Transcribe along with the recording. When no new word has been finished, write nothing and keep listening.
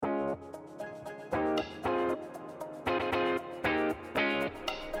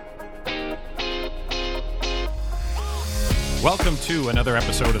Welcome to another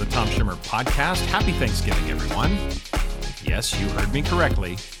episode of the Tom Schimmer Podcast. Happy Thanksgiving, everyone. Yes, you heard me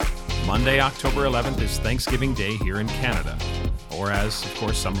correctly. Monday, October 11th is Thanksgiving Day here in Canada. Or as, of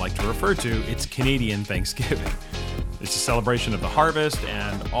course, some like to refer to, it's Canadian Thanksgiving. It's a celebration of the harvest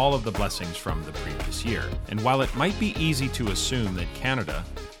and all of the blessings from the previous year. And while it might be easy to assume that Canada,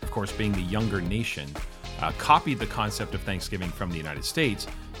 of course being the younger nation, copied the concept of Thanksgiving from the United States,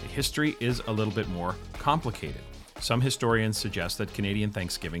 the history is a little bit more complicated. Some historians suggest that Canadian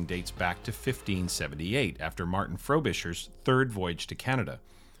Thanksgiving dates back to 1578, after Martin Frobisher's third voyage to Canada.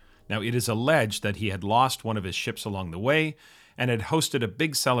 Now, it is alleged that he had lost one of his ships along the way and had hosted a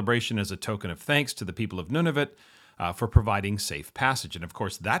big celebration as a token of thanks to the people of Nunavut for providing safe passage. And of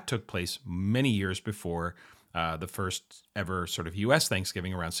course, that took place many years before the first ever sort of U.S.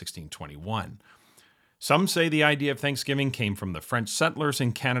 Thanksgiving around 1621. Some say the idea of Thanksgiving came from the French settlers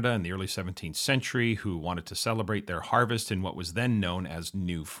in Canada in the early 17th century who wanted to celebrate their harvest in what was then known as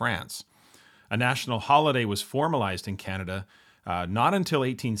New France. A national holiday was formalized in Canada not until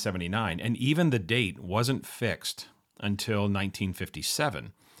 1879, and even the date wasn't fixed until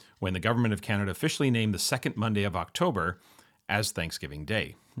 1957, when the Government of Canada officially named the second Monday of October as Thanksgiving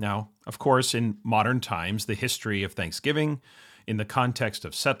Day. Now, of course, in modern times, the history of Thanksgiving in the context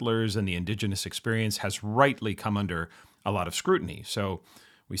of settlers and the Indigenous experience has rightly come under a lot of scrutiny. So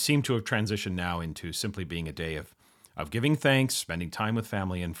we seem to have transitioned now into simply being a day of giving thanks, spending time with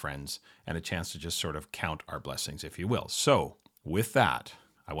family and friends, and a chance to just sort of count our blessings, if you will. So with that,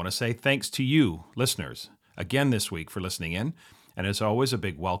 I want to say thanks to you, listeners, again this week for listening in. And as always, a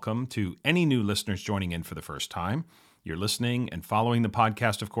big welcome to any new listeners joining in for the first time. Your listening and following the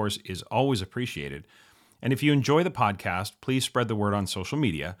podcast, of course, is always appreciated. And if you enjoy the podcast, please spread the word on social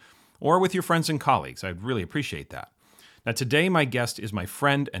media or with your friends and colleagues. I'd really appreciate that. Now, today, my guest is my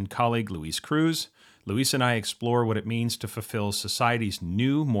friend and colleague, Luis Cruz. Luis and I explore what it means to fulfill society's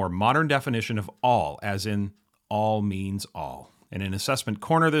new, more modern definition of all, as in all means all. And in Assessment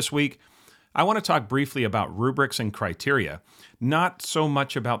Corner this week, I want to talk briefly about rubrics and criteria, not so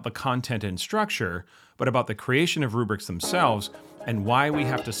much about the content and structure, but about the creation of rubrics themselves and why we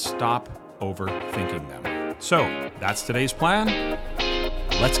have to stop overthinking them. So, that's today's plan.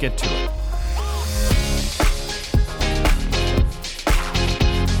 Let's get to it.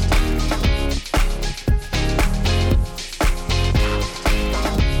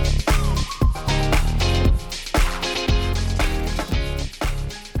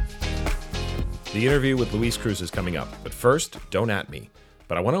 The interview with Luis Cruz is coming up, but first, don't at me.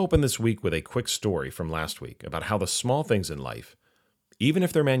 But I want to open this week with a quick story from last week about how the small things in life, even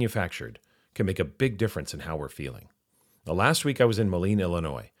if they're manufactured, can make a big difference in how we're feeling. Now, last week I was in Moline,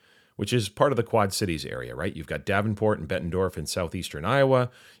 Illinois, which is part of the Quad Cities area, right? You've got Davenport and Bettendorf in southeastern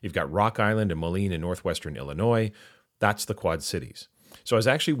Iowa. You've got Rock Island and Moline in northwestern Illinois. That's the Quad Cities. So I was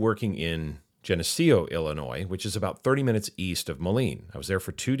actually working in Geneseo, Illinois, which is about 30 minutes east of Moline. I was there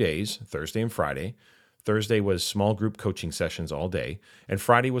for 2 days, Thursday and Friday. Thursday was small group coaching sessions all day, and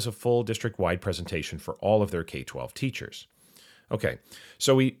Friday was a full district-wide presentation for all of their K-12 teachers. Okay,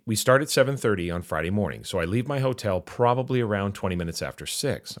 so we start at 7:30 on Friday morning, so I leave my hotel probably around 20 minutes after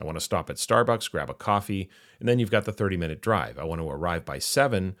 6. I want to stop at Starbucks, grab a coffee, and then you've got the 30-minute drive. I want to arrive by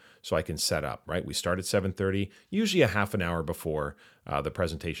 7 so I can set up, right? We start at 7:30, usually a half an hour before the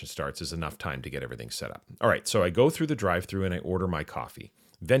presentation starts is enough time to get everything set up. All right, so I go through the drive-thru and I order my coffee.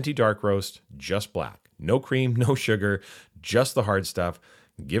 Venti dark roast, just black. No cream, no sugar, just the hard stuff.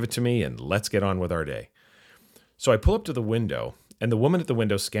 Give it to me and let's get on with our day. So I pull up to the window, and the woman at the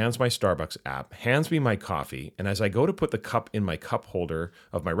window scans my Starbucks app, hands me my coffee, and as I go to put the cup in my cup holder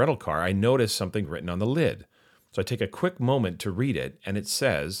of my rental car, I notice something written on the lid. So I take a quick moment to read it, and it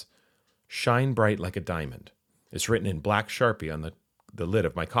says, "Shine bright like a diamond." It's written in black Sharpie on the lid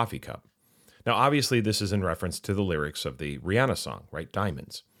of my coffee cup. Now, obviously, this is in reference to the lyrics of the Rihanna song, right?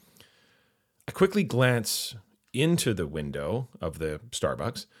 Diamonds. I quickly glance into the window of the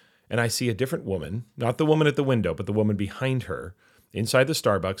Starbucks, and I see a different woman, not the woman at the window, but the woman behind her, inside the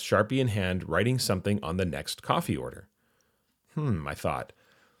Starbucks, Sharpie in hand, writing something on the next coffee order. I thought,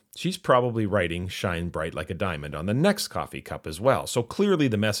 she's probably writing "Shine bright like a diamond" on the next coffee cup as well. So clearly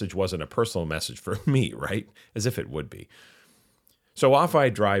the message wasn't a personal message for me, right? As if it would be. So off I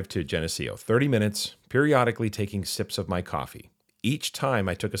drive to Geneseo, 30 minutes, periodically taking sips of my coffee. Each time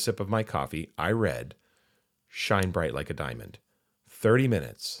I took a sip of my coffee, I read, "Shine bright like a diamond." 30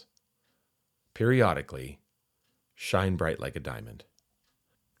 minutes. Periodically, shine bright like a diamond.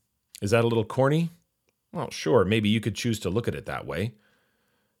 Is that a little corny? Well, sure, maybe you could choose to look at it that way.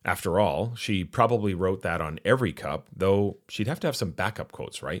 After all, she probably wrote that on every cup, though she'd have to have some backup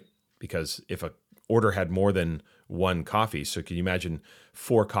quotes, right? Because if a order had more than one coffee. So can you imagine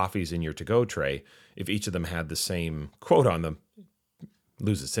 4 coffees in your to-go tray? If each of them had the same quote on them,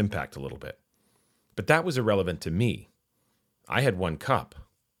 lose its impact a little bit. But that was irrelevant to me. I had 1 cup.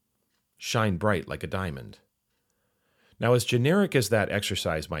 Shine bright like a diamond. Now, as generic as that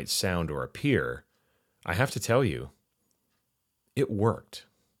exercise might sound or appear, I have to tell you, it worked.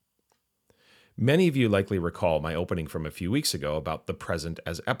 Many of you likely recall my opening from a few weeks ago about the present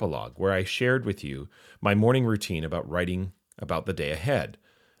as epilogue, where I shared with you my morning routine about writing about the day ahead,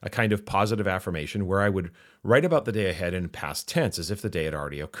 a kind of positive affirmation where I would write about the day ahead in past tense as if the day had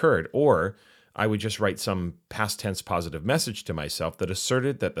already occurred, or I would just write some past tense positive message to myself that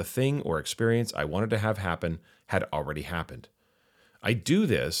asserted that the thing or experience I wanted to have happen had already happened. I do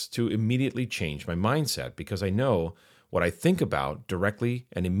this to immediately change my mindset because I know what I think about directly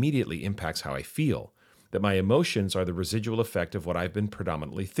and immediately impacts how I feel, that my emotions are the residual effect of what I've been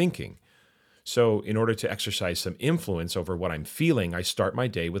predominantly thinking. So in order to exercise some influence over what I'm feeling, I start my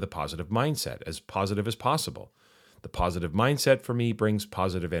day with a positive mindset, as positive as possible. The positive mindset for me brings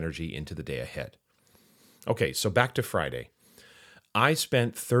positive energy into the day ahead. Okay, so back to Friday. I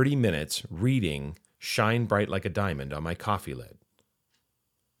spent 30 minutes reading Shine Bright Like a Diamond on my coffee lid.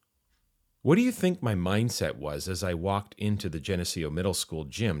 What do you think my mindset was as I walked into the Geneseo Middle School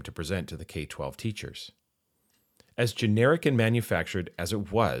gym to present to the K-12 teachers? As generic and manufactured as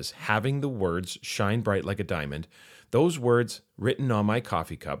it was, having the words shine bright like a diamond, those words written on my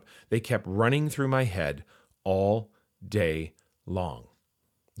coffee cup, they kept running through my head all day long.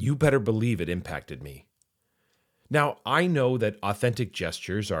 You better believe it impacted me. Now, I know that authentic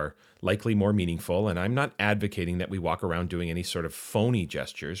gestures are likely more meaningful, and I'm not advocating that we walk around doing any sort of phony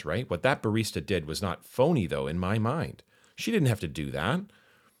gestures, right? What that barista did was not phony, though, in my mind. She didn't have to do that.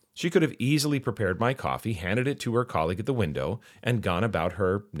 She could have easily prepared my coffee, handed it to her colleague at the window, and gone about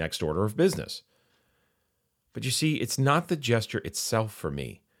her next order of business. But you see, it's not the gesture itself for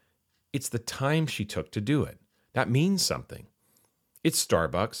me. It's the time she took to do it. That means something. It's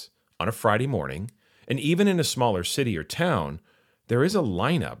Starbucks on a Friday morning, and even in a smaller city or town, there is a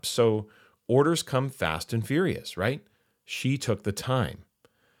lineup, so orders come fast and furious, right? She took the time.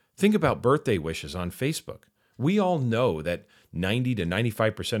 Think about birthday wishes on Facebook. We all know that 90 to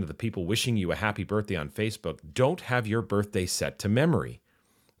 95% of the people wishing you a happy birthday on Facebook don't have your birthday set to memory.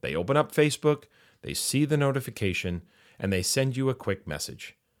 They open up Facebook, they see the notification, and they send you a quick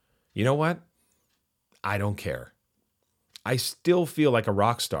message. You know what? I don't care. I still feel like a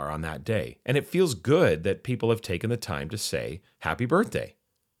rock star on that day, and it feels good that people have taken the time to say happy birthday.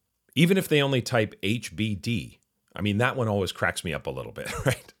 Even if they only type HBD. I mean, that one always cracks me up a little bit,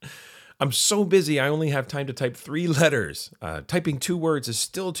 right? I'm so busy, I only have time to type 3 letters. Typing 2 words is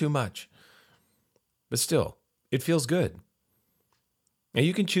still too much. But still, it feels good. Now,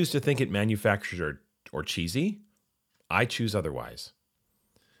 you can choose to think it manufactured or cheesy. I choose otherwise.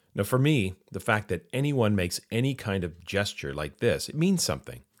 Now, for me, the fact that anyone makes any kind of gesture like this, it means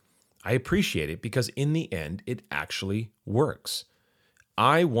something. I appreciate it because in the end, it actually works.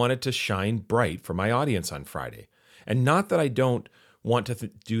 I wanted to shine bright for my audience on Friday. And not that I don't want to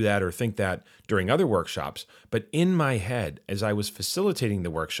do that or think that during other workshops, but in my head, as I was facilitating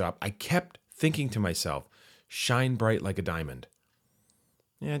the workshop, I kept thinking to myself, shine bright like a diamond.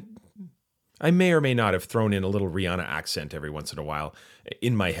 Yeah, I may or may not have thrown in a little Rihanna accent every once in a while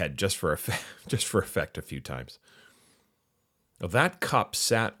in my head just for effect a few times. Now, that cup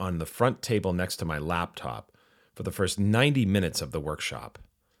sat on the front table next to my laptop for the first 90 minutes of the workshop,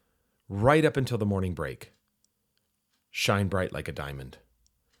 right up until the morning break. Shine bright like a diamond.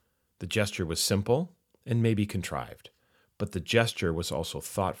 The gesture was simple and maybe contrived, but the gesture was also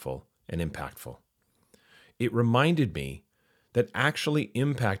thoughtful and impactful. It reminded me that actually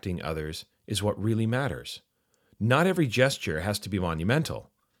impacting others is what really matters. Not every gesture has to be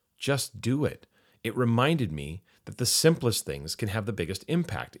monumental. Just do it. It reminded me that the simplest things can have the biggest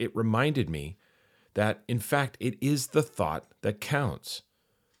impact. It reminded me that, in fact, it is the thought that counts.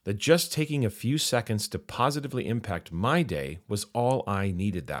 That just taking a few seconds to positively impact my day was all I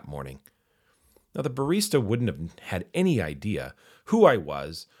needed that morning. Now, the barista wouldn't have had any idea who I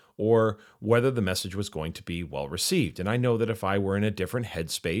was or whether the message was going to be well received. And I know that if I were in a different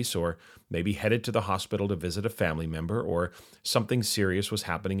headspace or maybe headed to the hospital to visit a family member or something serious was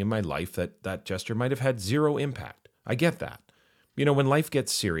happening in my life, that gesture might have had zero impact. I get that. You know, when life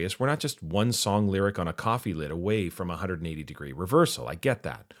gets serious, we're not just one song lyric on a coffee lid away from a 180-degree reversal. I get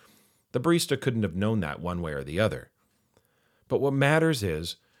that. The barista couldn't have known that one way or the other. But what matters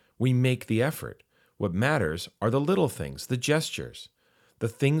is we make the effort. What matters are the little things, the gestures, the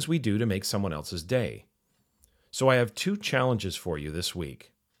things we do to make someone else's day. So I have 2 challenges for you this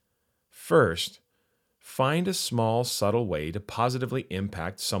week. First, Find a small, subtle way to positively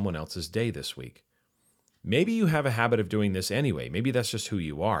impact someone else's day this week. Maybe you have a habit of doing this anyway. Maybe that's just who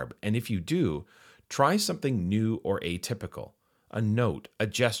you are. And if you do, try something new or atypical. A note, a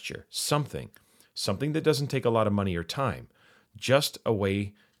gesture, something that doesn't take a lot of money or time. Just a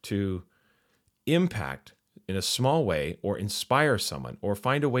way to impact in a small way or inspire someone or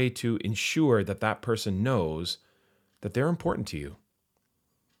find a way to ensure that that person knows that they're important to you.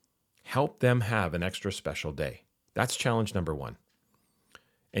 Help them have an extra special day. That's challenge number 1.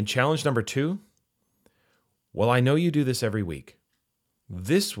 And challenge number 2, well, I know you do this every week.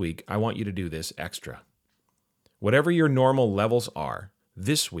 This week, I want you to do this extra. Whatever your normal levels are,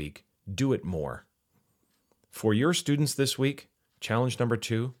 this week, do it more. For your students this week, challenge number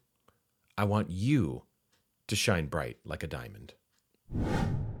 2, I want you to shine bright like a diamond.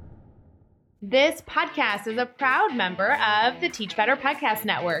 This podcast is a proud member of the Teach Better Podcast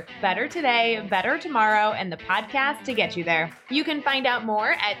Network. Better today, better tomorrow, and the podcast to get you there. You can find out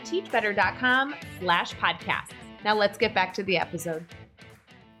more at teachbetter.com/podcasts. Now let's get back to the episode.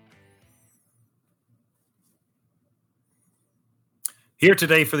 Here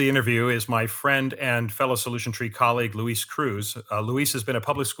today for the interview is my friend and fellow Solution Tree colleague, Luis Cruz. Luis has been a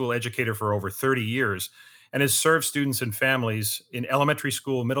public school educator for over 30 years and has served students and families in elementary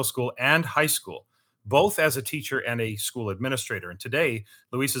school, middle school, and high school, both as a teacher and a school administrator. And today,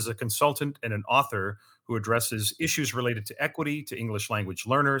 Luis is a consultant and an author who addresses issues related to equity, to English language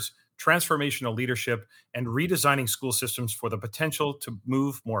learners, transformational leadership, and redesigning school systems for the potential to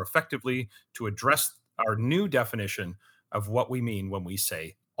move more effectively to address our new definition of what we mean when we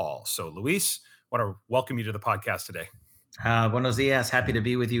say all. So, Luis, I want to welcome you to the podcast today. Buenos dias. Happy to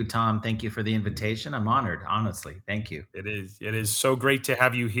be with you, Tom. Thank you for the invitation. I'm honored, honestly. Thank you. It is so great to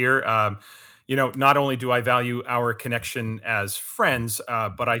have you here. Not only do I value our connection as friends,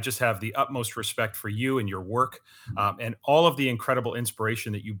 but I just have the utmost respect for you and your work and all of the incredible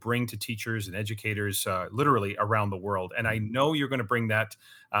inspiration that you bring to teachers and educators literally around the world. And I know you're going to bring that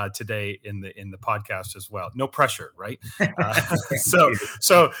today in the podcast as well. No pressure, right? So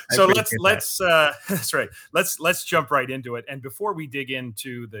let's that's right. Let's jump right into it. And before we dig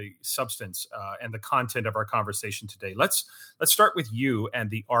into the substance and the content of our conversation today, let's start with you and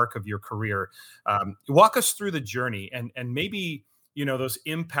the arc of your career. Walk us through the journey and maybe those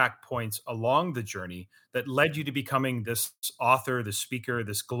impact points along the journey that led you to becoming this author, this speaker,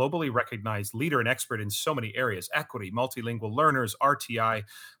 this globally recognized leader and expert in so many areas: equity, multilingual learners, RTI,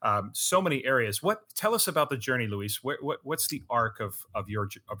 so many areas. Tell us about the journey, Luis. What's the arc of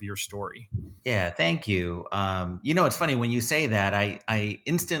your story? Yeah, thank you. It's funny when you say that, I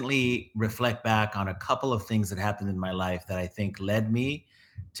instantly reflect back on a couple of things that happened in my life that I think led me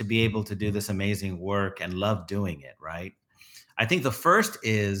to be able to do this amazing work and love doing it, right? I think the first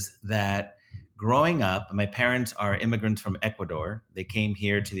is that growing up, my parents are immigrants from Ecuador. They came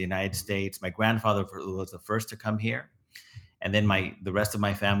here to the United States. My grandfather was the first to come here. And then the rest of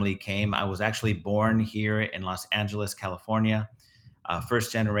my family came. I was actually born here in Los Angeles, California,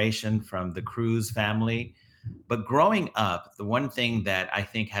 first generation from the Cruz family. But growing up, the one thing that I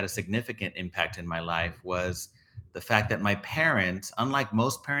think had a significant impact in my life was the fact that my parents, unlike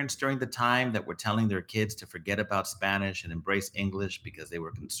most parents during the time that were telling their kids to forget about Spanish and embrace English because they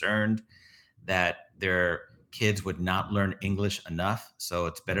were concerned that their kids would not learn English enough, so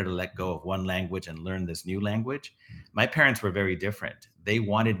it's better to let go of one language and learn this new language. My parents were very different. They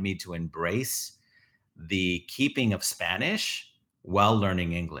wanted me to embrace the keeping of Spanish while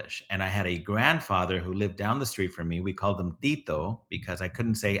learning English. And I had a grandfather who lived down the street from me. We called him Tito because I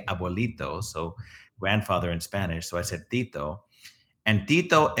couldn't say abuelito, so grandfather in Spanish. So I said Tito. And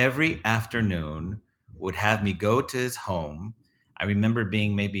Tito every afternoon would have me go to his home. I remember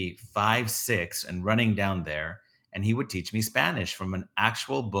being maybe 5, 6 and running down there, and he would teach me Spanish from an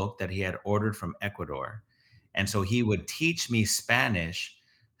actual book that he had ordered from Ecuador. And so he would teach me Spanish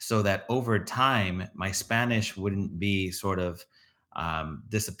so that over time, my Spanish wouldn't be sort of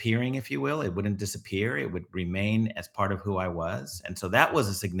disappearing, if you will. It wouldn't disappear. It would remain as part of who I was. And so that was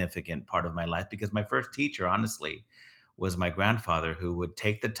a significant part of my life because my first teacher, honestly, was my grandfather, who would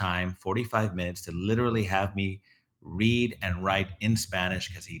take the time, 45 minutes, to literally have me read and write in Spanish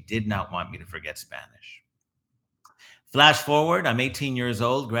because he did not want me to forget Spanish. Flash forward, I'm 18 years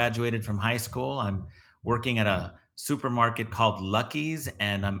old, graduated from high school. I'm working at a supermarket called Lucky's,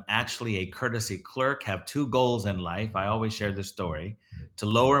 and I'm actually a courtesy clerk. Have 2 goals in life. I always share this story: to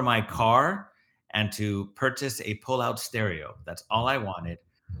lower my car and to purchase a pull-out stereo. That's all I wanted.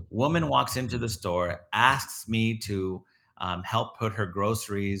 Woman walks into the store, asks me to help put her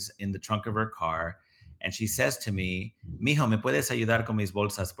groceries in the trunk of her car. And she says to me, Mijo, ¿me puedes ayudar con mis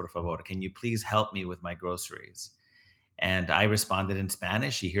bolsas, por favor? Can you please help me with my groceries? And I responded in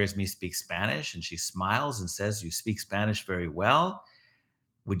Spanish. She hears me speak Spanish and she smiles and says, you speak Spanish very well.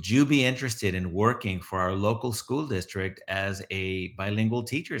 Would you be interested in working for our local school district as a bilingual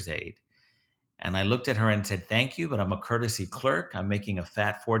teacher's aide? And I looked at her and said, thank you, but I'm a courtesy clerk. I'm making a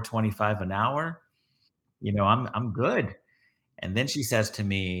fat 4.25 an hour. I'm good. And then she says to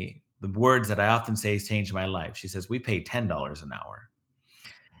me, the words that I often say has changed my life. She says, we pay $10 an hour.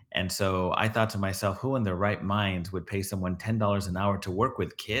 And so I thought to myself, who in their right minds would pay someone $10 an hour to work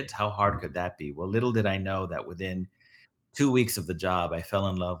with kids? How hard could that be? Well, little did I know that within 2 weeks of the job, I fell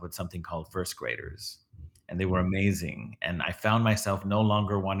in love with something called first graders. And they were amazing. And I found myself no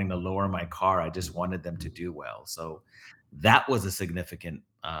longer wanting to lower my car. I just wanted them to do well. So that was a significant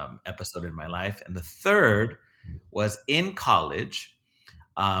episode in my life. And the third was in college.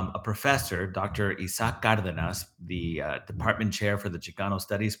 A professor, Dr. Isaac Cardenas, the department chair for the Chicano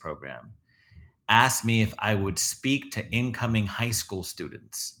Studies program, asked me if I would speak to incoming high school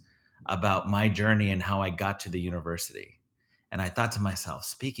students about my journey and how I got to the university. And I thought to myself,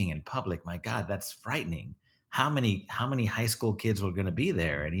 speaking in public, my God, that's frightening. How many high school kids were going to be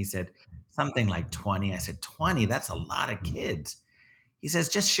there? And he said something like 20. I said, 20? That's a lot of kids. He says,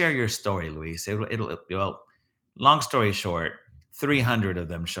 just share your story, Luis. Well, long story short, 300 of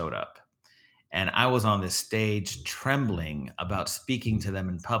them showed up. And I was on this stage trembling about speaking to them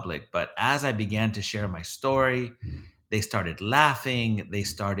in public. But as I began to share my story, they started laughing. They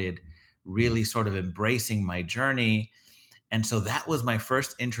started really sort of embracing my journey. And so that was my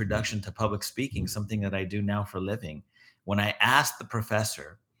first introduction to public speaking, something that I do now for a living. When I asked the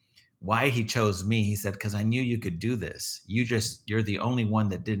professor why he chose me, he said, because I knew you could do this. You're the only one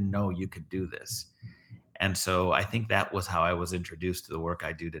that didn't know you could do this. And so I think that was how I was introduced to the work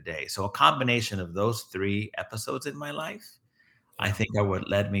I do today. So a combination of those 3 episodes in my life, I think are what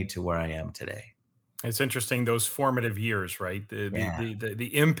led me to where I am today. It's interesting, those formative years, right? Yeah.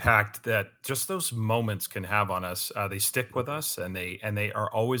 The impact that just those moments can have on us. They stick with us, and they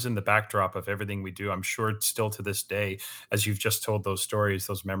are always in the backdrop of everything we do. I'm sure still to this day, as you've just told those stories,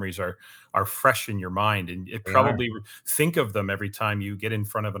 those memories are fresh in your mind, and it probably think of them every time you get in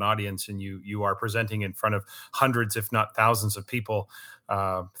front of an audience and you are presenting in front of hundreds, if not thousands, of people.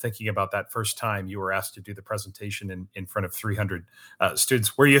 Thinking about that first time you were asked to do the presentation in front of 300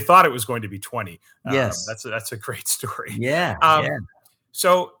 students, where you thought it was going to be 20. Yes. That's a great story. Yeah.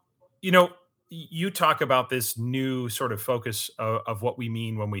 So, you talk about this new sort of focus of what we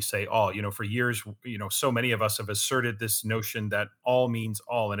mean when we say all. For years, so many of us have asserted this notion that all means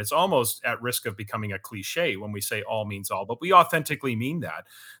all, and it's almost at risk of becoming a cliche when we say all means all, but we authentically mean that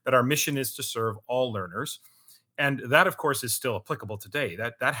our mission is to serve all learners. And that, of course, is still applicable today.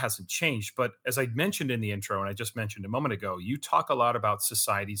 That hasn't changed. But as I mentioned in the intro, and I just mentioned a moment ago, you talk a lot about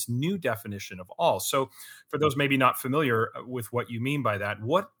society's new definition of all. So for those maybe not familiar with what you mean by that,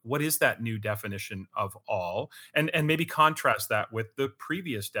 what is that new definition of all? And maybe contrast that with the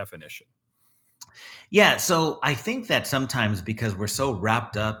previous definition. Yeah, so I think that sometimes because we're so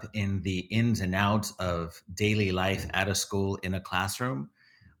wrapped up in the ins and outs of daily life at a school, in a classroom,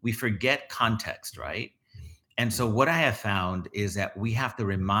 we forget context, right? And so what I have found is that we have to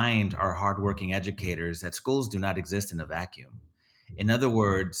remind our hardworking educators that schools do not exist in a vacuum. In other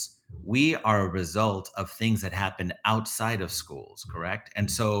words, we are a result of things that happen outside of schools, correct?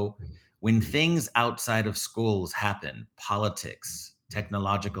 And so when things outside of schools happen, politics,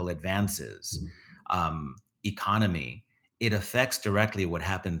 technological advances, economy, it affects directly what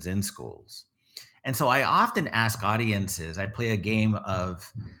happens in schools. And so I often ask audiences, I play a game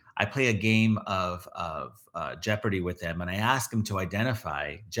of Jeopardy with them, and I ask them to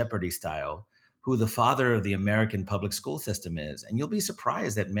identify, Jeopardy style, who the father of the American public school system is. And you'll be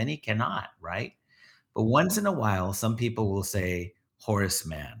surprised that many cannot, right? But once in a while, some people will say Horace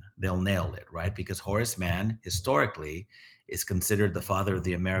Mann. They'll nail it, right? Because Horace Mann, historically, is considered the father of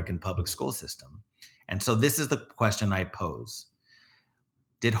the American public school system. And so this is the question I pose.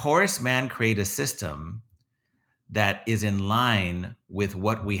 Did Horace Mann create a system that is in line with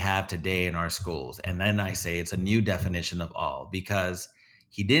what we have today in our schools? And then I say it's a new definition of all, because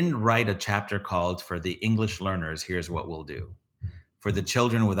he didn't write a chapter called For the English Learners, Here's What We'll Do. For the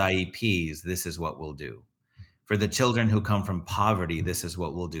children with IEPs, this is what we'll do. For the children who come from poverty, this is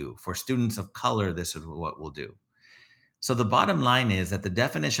what we'll do. For students of color, this is what we'll do. So the bottom line is that the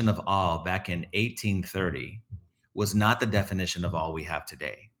definition of all back in 1830 was not the definition of all we have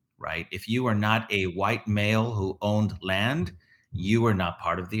today. Right? If you are not a white male who owned land, you are not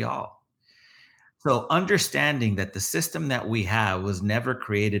part of the all. So understanding that the system that we have was never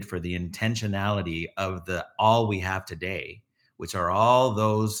created for the intentionality of the all we have today, which are all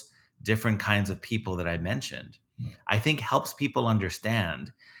those different kinds of people that I mentioned, I think helps people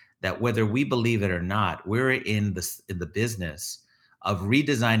understand that whether we believe it or not, we're in the business of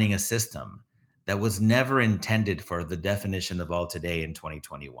redesigning a system that was never intended for the definition of all today in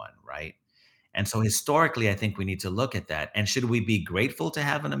 2021, right? And so historically, I think we need to look at that. And should we be grateful to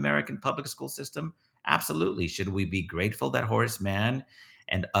have an American public school system? Absolutely. Should we be grateful that Horace Mann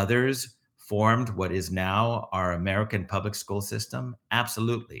and others formed what is now our American public school system?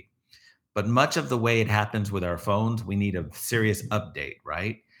 Absolutely. But much of the way it happens with our phones, we need a serious update,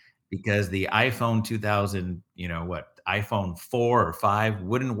 right? Because the iPhone 2000, iPhone 4 or 5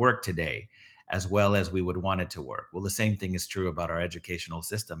 wouldn't work today as well as we would want it to work. Well, the same thing is true about our educational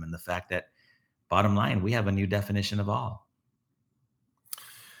system and the fact that bottom line, we have a new definition of all.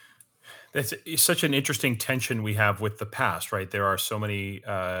 That's such an interesting tension we have with the past, right? There are so many,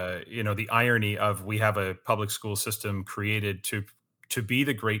 the irony of we have a public school system created to be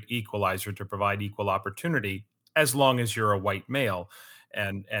the great equalizer, to provide equal opportunity, as long as you're a white male,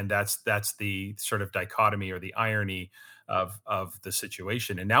 and that's the sort of dichotomy or the irony of the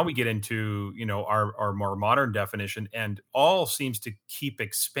situation. And now we get into our more modern definition, and all seems to keep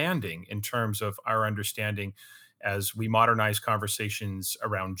expanding in terms of our understanding as we modernize conversations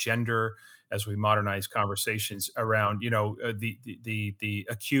around gender, as we modernize conversations around the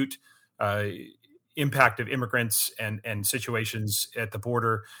acute impact of immigrants and situations at the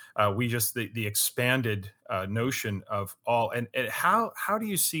border. We just the expanded notion of all, and how do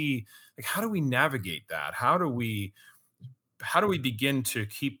you see, like, how do we navigate that? How do we begin to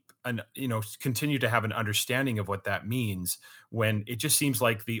continue to have an understanding of what that means when it just seems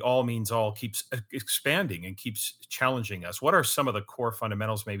like the all means all keeps expanding and keeps challenging us? What are some of the core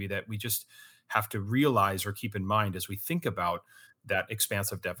fundamentals maybe that we just have to realize or keep in mind as we think about that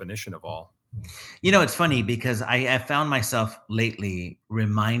expansive definition of all? It's funny because I have found myself lately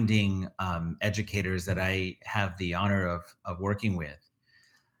reminding educators that I have the honor of working with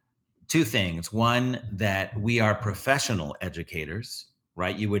two things. One, that we are professional educators,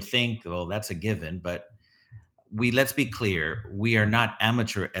 right? You would think, well, that's a given, but let's be clear, we are not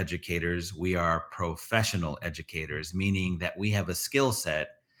amateur educators, we are professional educators, meaning that we have a skill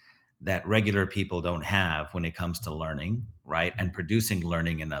set that regular people don't have when it comes to learning, right? And producing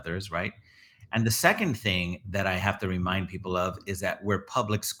learning in others, right? And the second thing that I have to remind people of is that we're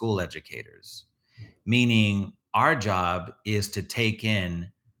public school educators, meaning our job is to take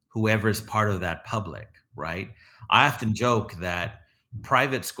in whoever's part of that public, right? I often joke that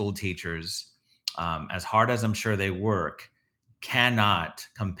private school teachers, as hard as I'm sure they work, cannot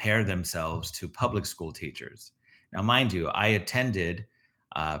compare themselves to public school teachers. Now, mind you, I attended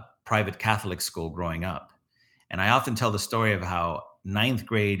private Catholic school growing up. And I often tell the story of how ninth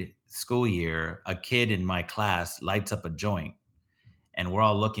grade school year, a kid in my class lights up a joint. And we're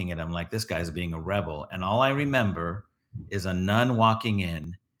all looking at him like, this guy's being a rebel. And all I remember is a nun walking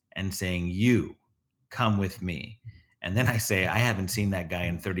in and saying, "You come with me." And then I say, I haven't seen that guy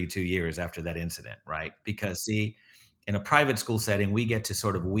in 32 years after that incident, right? Because see, in a private school setting, we get to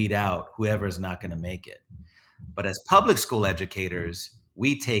sort of weed out whoever's not going to make it. But as public school educators,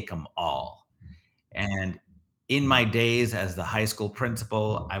 we take them all. And in my days as the high school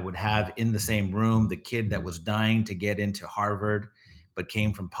principal, I would have in the same room the kid that was dying to get into Harvard, but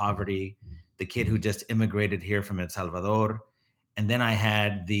came from poverty, the kid who just immigrated here from El Salvador. And then I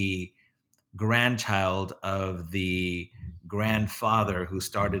had the grandchild of the grandfather who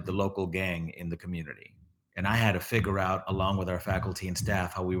started the local gang in the community. And I had to figure out, along with our faculty and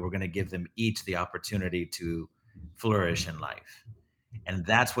staff, how we were going to give them each the opportunity to flourish in life. And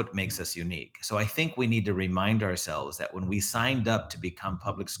that's what makes us unique. So I think we need to remind ourselves that when we signed up to become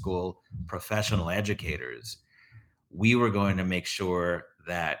public school professional educators, we were going to make sure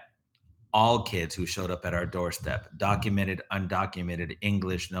that all kids who showed up at our doorstep, documented, undocumented,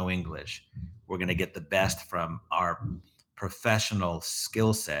 English, no English, we're going to get the best from our professional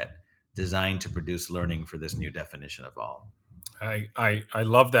skill set designed to produce learning for this new definition of all. I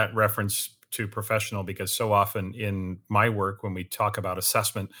love that reference to professional, because so often in my work, when we talk about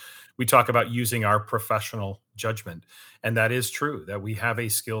assessment, we talk about using our professional judgment. And that is true, that we have a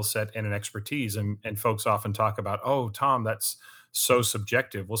skill set and an expertise. And folks often talk about, oh, Tom, that's so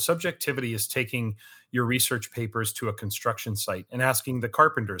subjective. Well, subjectivity is taking your research papers to a construction site and asking the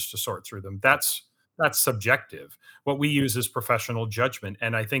carpenters to sort through them. That's subjective. What we use is professional judgment.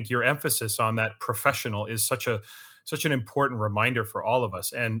 And I think your emphasis on that professional is such an important reminder for all of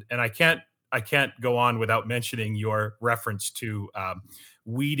us. And I can't I can't go on without mentioning your reference to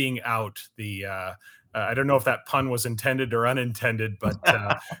weeding out the. I don't know if that pun was intended or unintended, but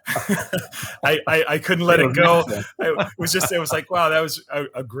I couldn't let it go. It was like, wow, that was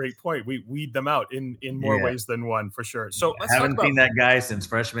a great point. We weed them out in more ways than one, for sure. So let's haven't seen that guy since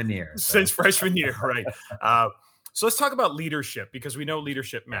freshman year. Since freshman year, right? So let's talk about leadership, because we know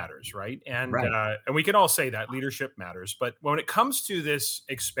leadership matters, right? And we can all say that leadership matters. But when it comes to this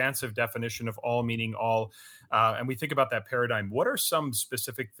expansive definition of all meaning all, and we think about that paradigm, what are some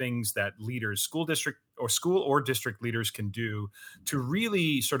specific things that leaders, school or district leaders can do to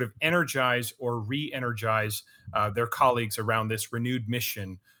really sort of energize or re-energize their colleagues around this renewed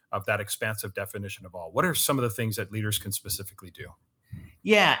mission of that expansive definition of all? What are some of the things that leaders can specifically do?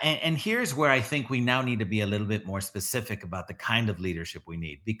 Yeah, and here's where I think we now need to be a little bit more specific about the kind of leadership we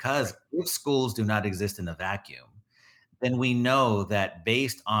need, because if schools do not exist in a vacuum, then we know that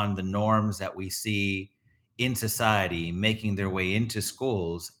based on the norms that we see in society making their way into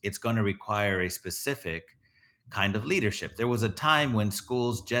schools, it's going to require a specific kind of leadership. There was a time when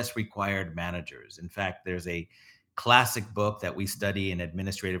schools just required managers. In fact, there's a classic book that we study in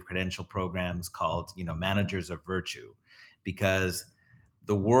administrative credential programs called, Managers of Virtue, because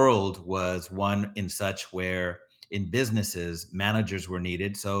the world was one in such where in businesses, managers were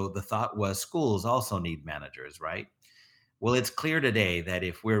needed. So the thought was schools also need managers, right? Well, it's clear today that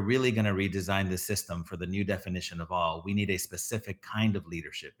if we're really going to redesign the system for the new definition of all, we need a specific kind of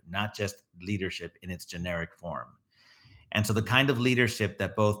leadership, not just leadership in its generic form. And so the kind of leadership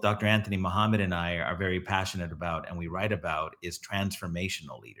that both Dr. Anthony Muhammad and I are very passionate about and we write about is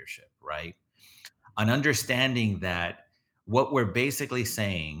transformational leadership, right? An understanding that what we're basically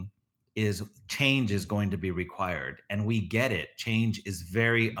saying is change is going to be required. And we get it. Change is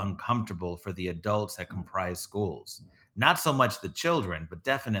very uncomfortable for the adults that comprise schools. Not so much the children, but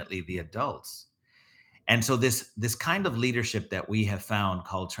definitely the adults. And so this kind of leadership that we have found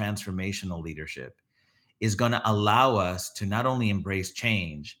called transformational leadership is going to allow us to not only embrace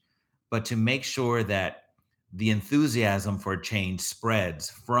change, but to make sure that the enthusiasm for change spreads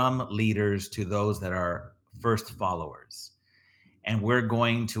from leaders to those that are first followers. And we're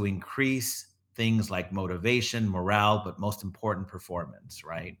going to increase things like motivation, morale, but most important, performance,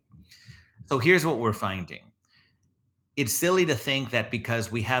 right? So here's what we're finding. It's silly to think that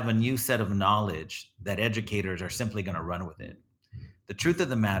because we have a new set of knowledge that educators are simply going to run with it. The truth of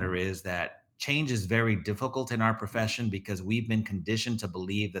the matter is that change is very difficult in our profession because we've been conditioned to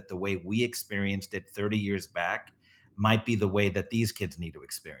believe that the way we experienced it 30 years back might be the way that these kids need to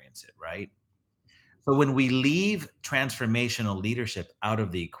experience it, right? So when we leave transformational leadership out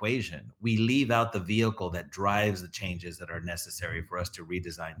of the equation, we leave out the vehicle that drives the changes that are necessary for us to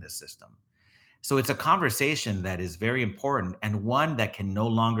redesign this system. So it's a conversation that is very important and one that can no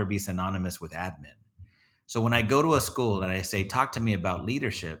longer be synonymous with admin. So when I go to a school and I say, talk to me about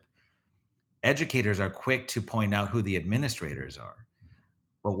leadership, educators are quick to point out who the administrators are.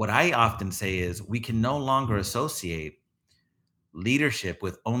 But what I often say is we can no longer associate leadership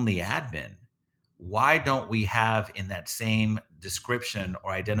with only admin. Why don't we have in that same description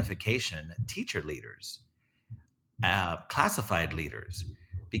or identification teacher leaders, classified leaders?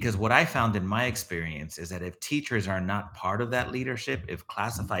 Because what I found in my experience is that if teachers are not part of that leadership, if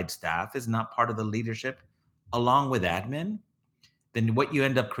classified staff is not part of the leadership, along with admin, then what you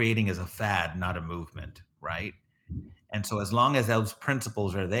end up creating is a fad, not a movement, right? And so as long as those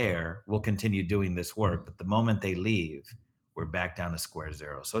principles are there, we'll continue doing this work. But the moment they leave, we're back down to square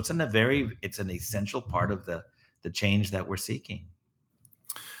zero. So it's an essential part of the change that we're seeking.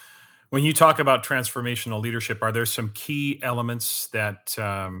 When you talk about transformational leadership, are there some key elements that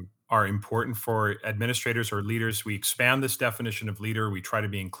are important for administrators or leaders? We expand this definition of leader. We try to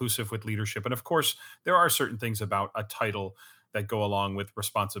be inclusive with leadership. And of course, there are certain things about a title that go along with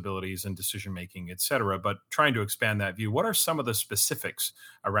responsibilities and decision-making, et cetera. But trying to expand that view, what are some of the specifics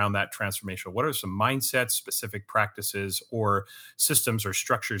around that transformation? What are some mindsets, specific practices, or systems or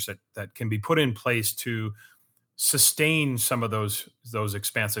structures that can be put in place to sustain some of those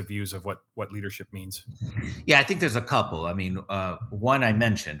expansive views of what leadership means? Yeah, I think there's a couple. I mean, one I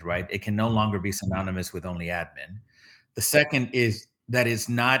mentioned, right? It can no longer be synonymous with only admin. The second is that it's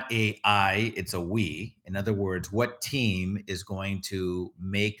not a I, it's a we. In other words, what team is going to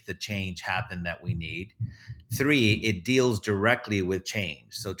make the change happen that we need? 3, it deals directly with change.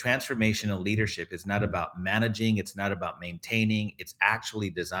 So transformational leadership is not about managing, it's not about maintaining, it's actually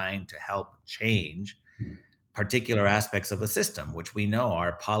designed to help change particular aspects of a system, which we know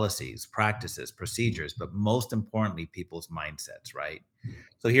are policies, practices, procedures, but most importantly, people's mindsets, right?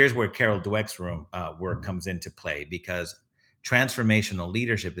 So here's where Carol Dweck's work comes into play, because Transformational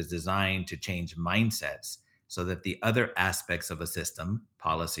leadership is designed to change mindsets so that the other aspects of a system,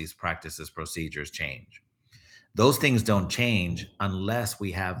 policies, practices, procedures change. Those things don't change unless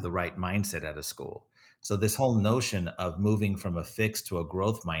we have the right mindset at a school. So, this whole notion of moving from a fixed to a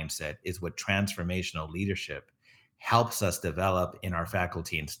growth mindset is what transformational leadership helps us develop in our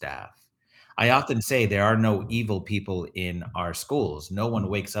faculty and staff. I often say there are no evil people in our schools. No one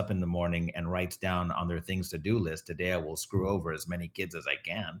wakes up in the morning and writes down on their things to do list, today I will screw over as many kids as I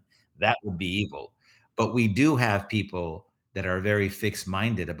can. That would be evil. But we do have people that are very fixed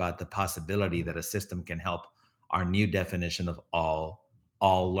minded about the possibility that a system can help our new definition of all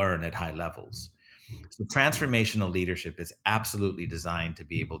learn at high levels. So transformational leadership is absolutely designed to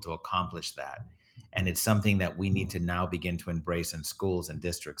be able to accomplish that. And it's something that we need to now begin to embrace in schools and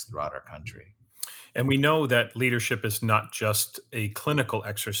districts throughout our country. And we know that leadership is not just a clinical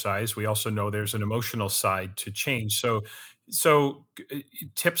exercise. We also know there's an emotional side to change. So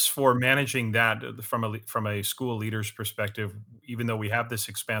tips for managing that from a school leader's perspective, even though we have this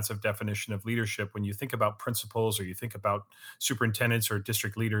expansive definition of leadership, when you think about principals or you think about superintendents or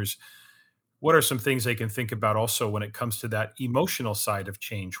district leaders, what are some things they can think about also when it comes to that emotional side of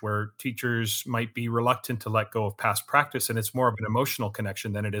change, where teachers might be reluctant to let go of past practice and it's more of an emotional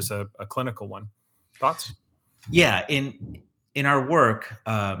connection than it is a clinical one? Thoughts? Yeah, in our work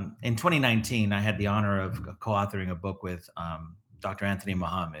in 2019, I had the honor of co-authoring a book with Dr. Anthony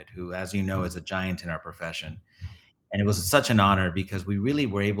Mohammed, who, as you know, is a giant in our profession. And it was such an honor because we really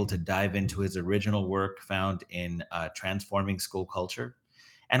were able to dive into his original work found in Transforming School Culture.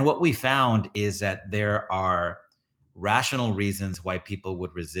 And what we found is that there are rational reasons why people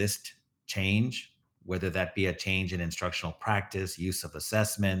would resist change, whether that be a change in instructional practice, use of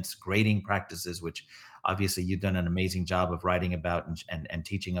assessments, grading practices, which obviously you've done an amazing job of writing about and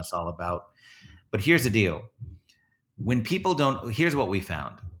teaching us all about. But here's the deal. When people don't, here's what we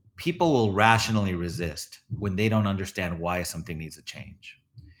found. People will rationally resist when they don't understand why something needs a change.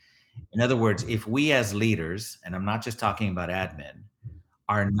 In other words, if we as leaders, and I'm not just talking about admin,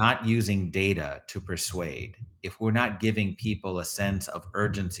 are not using data to persuade, if we're not giving people a sense of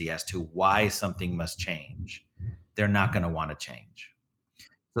urgency as to why something must change, they're not going to want to change.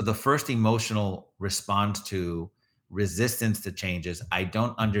 So the first emotional response to resistance to change is, I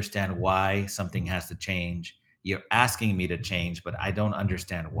don't understand why something has to change. You're asking me to change, but I don't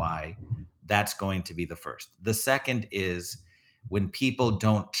understand why. That's going to be the first. The second is when people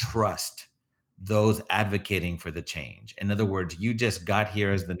don't trust those advocating for the change. In other words, you just got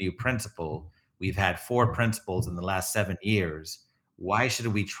here as the new principal. We've had 4 principals in the last 7 years. Why should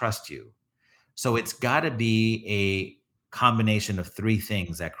we trust you? So it's got to be a combination of 3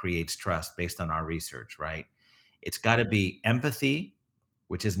 things that creates trust based on our research, right? It's got to be empathy,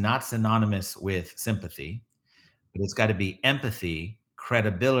 which is not synonymous with sympathy, but it's got to be empathy,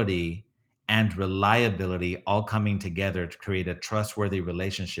 credibility, and reliability all coming together to create a trustworthy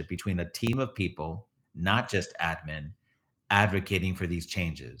relationship between a team of people, not just admin, advocating for these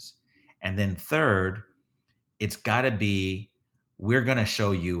changes. And then third, it's got to be, we're going to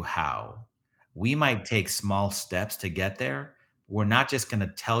show you how. We might take small steps to get there. We're not just going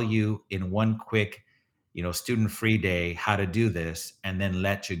to tell you in one quick, student free day how to do this and then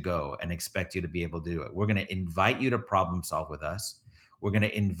let you go and expect you to be able to do it. We're going to invite you to problem solve with us. We're going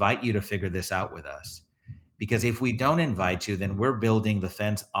to invite you to figure this out with us. Because if we don't invite you, then we're building the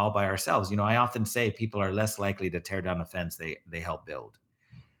fence all by ourselves. I often say people are less likely to tear down a fence they help build.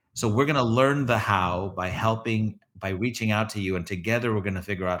 So we're going to learn the how by reaching out to you, and together we're going to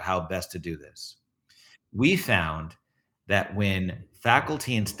figure out how best to do this. We found that when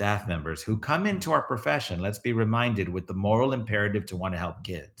faculty and staff members who come into our profession, let's be reminded, with the moral imperative to want to help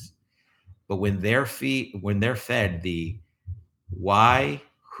kids, but when they're fed the why,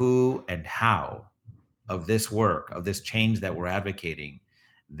 who, and how of this work, of this change that we're advocating,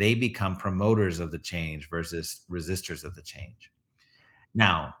 they become promoters of the change versus resistors of the change.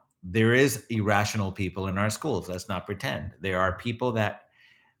 Now, there is irrational people in our schools. Let's not pretend. There are people that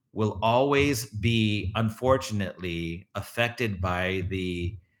will always be, unfortunately, affected by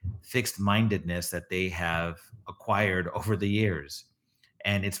the fixed mindedness that they have acquired over the years.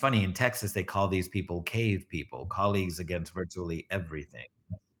 And it's funny, in Texas, they call these people cave people, colleagues against virtually everything.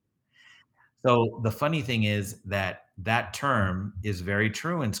 So the funny thing is that that term is very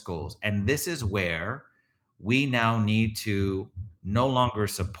true in schools. And this is where we now need to no longer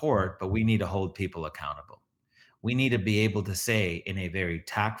support, but we need to hold people accountable. We need to be able to say in a very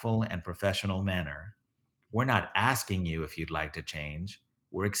tactful and professional manner, we're not asking you if you'd like to change,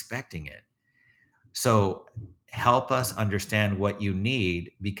 we're expecting it. So help us understand what you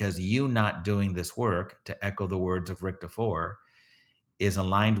need, because you not doing this work, to echo the words of Rick DeFore, is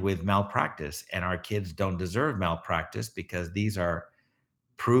aligned with malpractice. And our kids don't deserve malpractice, because these are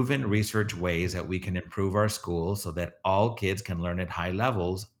proven research ways that we can improve our schools so that all kids can learn at high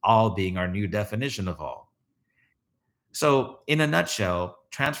levels, all being our new definition of all. So, in a nutshell,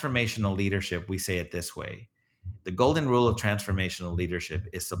 transformational leadership, we say it this way: the golden rule of transformational leadership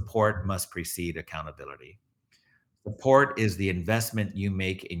is support must precede accountability. Support is the investment you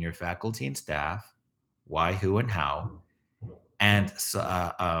make in your faculty and staff, why, who, and how. And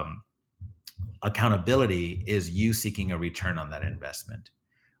accountability is you seeking a return on that investment.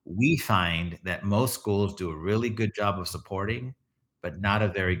 We find that most schools do a really good job of supporting, but not a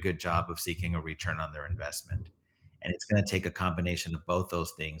very good job of seeking a return on their investment. And it's going to take a combination of both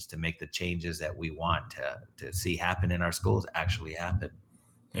those things to make the changes that we want to see happen in our schools actually happen.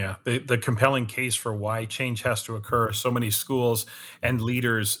 Yeah, the compelling case for why change has to occur. So many schools and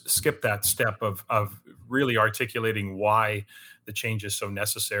leaders skip that step of really articulating why the change is so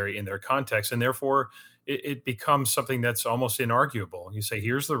necessary in their context, and therefore it becomes something that's almost inarguable. You say,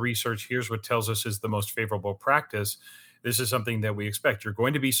 "Here's the research. Here's what tells us is the most favorable practice. This is something that we expect. You're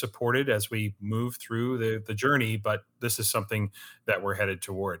going to be supported as we move through the journey, but this is something that we're headed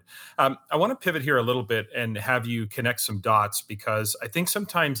toward." I want to pivot here a little bit and have you connect some dots, because I think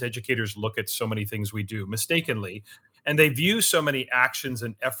sometimes educators look at so many things we do mistakenly, and they view so many actions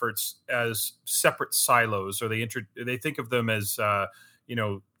and efforts as separate silos, or they think of them as you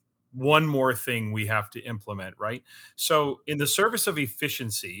know one more thing we have to implement, right? So, in the service of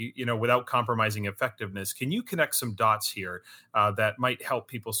efficiency, without compromising effectiveness, can you connect some dots here that might help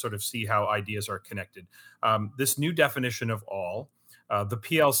people sort of see how ideas are connected? This new definition of all, the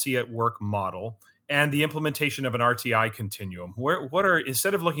PLC at work model, and the implementation of an RTI continuum. What are,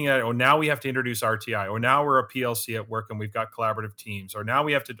 instead of looking at, oh, now we have to introduce RTI, or now we're a PLC at work and we've got collaborative teams, or now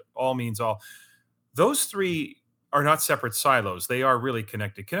we have to all means all. Those three are not separate silos. They are really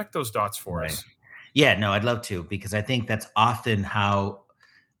connected. Connect those dots for Right. us. Yeah, no, I'd love to, because I think that's often how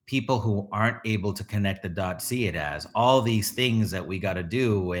people who aren't able to connect the dots see it, as all these things that we got to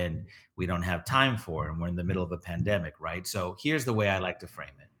do when we don't have time for, and we're in the middle of a pandemic, right? So here's the way I like to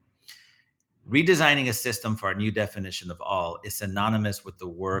frame it. Redesigning a system for our new definition of all is synonymous with the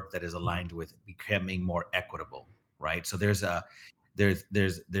work that is aligned with becoming more equitable, right? So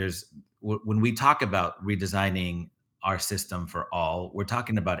when we talk about redesigning our system for all, we're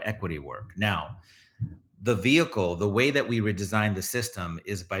talking about equity work. Now, the way that we redesign the system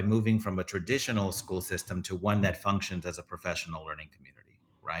is by moving from a traditional school system to one that functions as a professional learning community,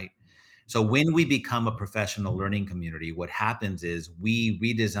 right? So when we become a professional learning community, what happens is we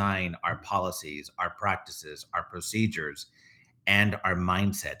redesign our policies, our practices, our procedures, and our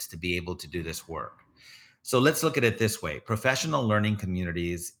mindsets to be able to do this work. So let's look at it this way. Professional learning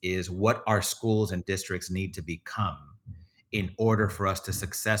communities is what our schools and districts need to become in order for us to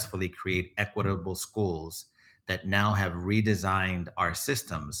successfully create equitable schools that now have redesigned our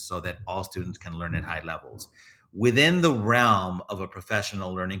systems so that all students can learn at high levels. Within the realm of a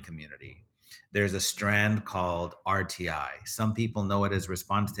professional learning community, there's a strand called RTI. Some people know it as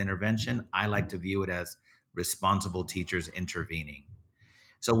response to intervention. I like to view it as responsible teachers intervening.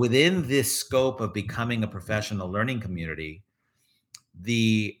 So within this scope of becoming a professional learning community,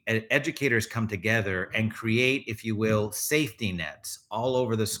 the educators come together and create, if you will, safety nets all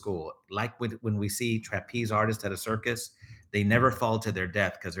over the school. Like when we see trapeze artists at a circus, they never fall to their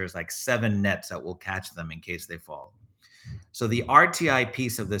death because there's like 7 nets that will catch them in case they fall. So the RTI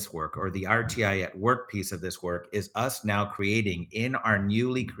piece of this work, or the RTI at work piece of this work, is us now creating in our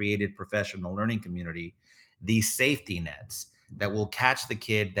newly created professional learning community these safety nets that will catch the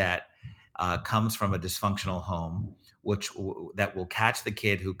kid that comes from a dysfunctional home, that will catch the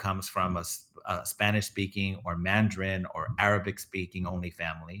kid who comes from a Spanish speaking or Mandarin or Arabic speaking only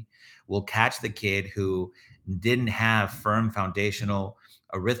family, will catch the kid who didn't have firm foundational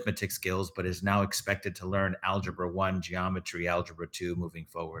arithmetic skills, but is now expected to learn algebra 1, geometry, algebra 2 moving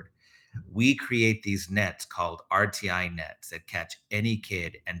forward. We create these nets called RTI nets that catch any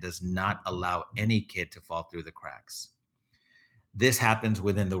kid and does not allow any kid to fall through the cracks. This happens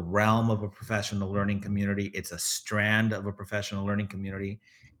within the realm of a professional learning community. It's a strand of a professional learning community.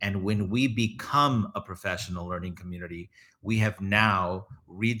 And when we become a professional learning community, we have now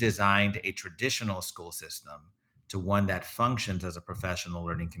redesigned a traditional school system to one that functions as a professional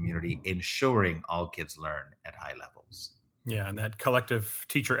learning community, ensuring all kids learn at high levels. Yeah, and that collective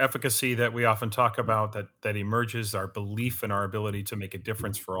teacher efficacy that we often talk about that emerges, our belief in our ability to make a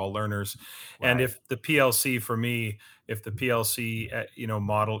difference for all learners. And Right. if the PLC for me, if the PLC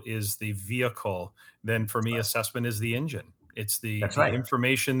model is the vehicle, then for me Right. assessment is the engine. It's That's the right.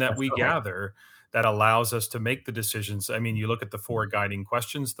 information that That's we correct. gather that allows us to make the decisions. I mean, you look at the four guiding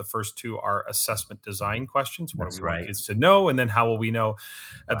questions. The first two are assessment design questions. What do That's we want right. kids to know? And then how will we know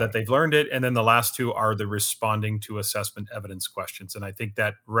that Right. they've learned it. And then the last two are the responding to assessment evidence questions. And I think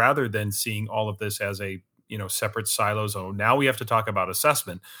that rather than seeing all of this as a separate silos, oh, now we have to talk about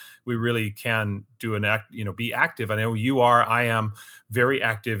assessment, we really can do an act, be active. I know you are, I am very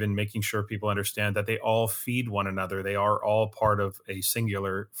active in making sure people understand that they all feed one another. They are all part of a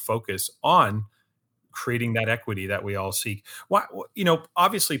singular focus on creating that equity that we all seek. Why,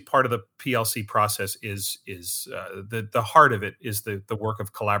 obviously, part of the PLC process is the heart of it is the work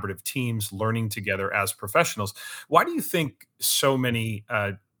of collaborative teams learning together as professionals. Why do you think so many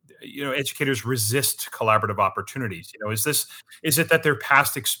educators resist collaborative opportunities? Is it that their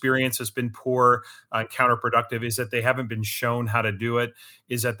past experience has been poor, counterproductive? Is that they haven't been shown how to do it?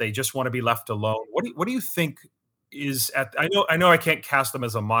 Is that they just want to be left alone? What do you think is at I know I can't cast them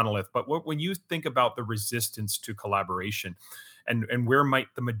as a monolith, but when you think about the resistance to collaboration and where might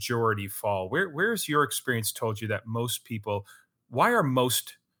the majority fall, where's your experience told you that most people, why are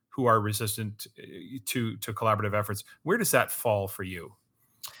most who are resistant to collaborative efforts, where does that fall for you?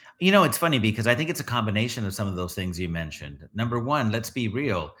 It's funny because I think it's a combination of some of those things you mentioned. Number one, let's be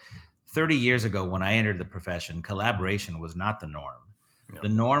real. 30 years ago, when I entered the profession, collaboration was not the norm. Yeah. The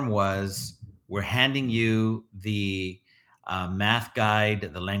norm was we're handing you the math guide,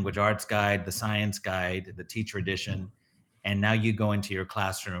 the language arts guide, the science guide, the teacher edition, and now you go into your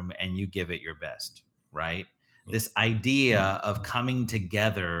classroom and you give it your best, right? This idea of coming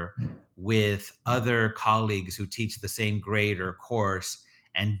together with other colleagues who teach the same grade or course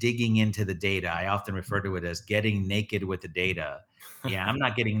and digging into the data. I often refer to it as getting naked with the data. Yeah, I'm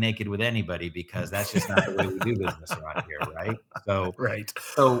not getting naked with anybody because that's just not the way we do business around here, right? So Right.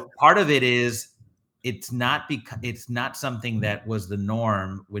 so part of it is it's not something that was the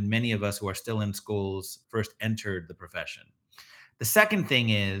norm when many of us who are still in schools first entered the profession. The second thing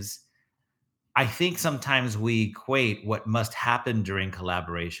is I think sometimes we equate what must happen during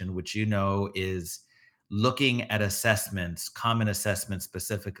collaboration, which is looking at assessments, common assessments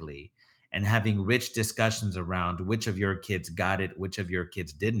specifically, and having rich discussions around which of your kids got it, which of your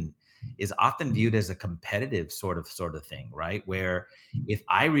kids didn't, is often viewed as a competitive sort of thing, right? Where if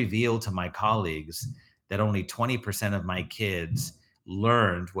I reveal to my colleagues that only 20% of my kids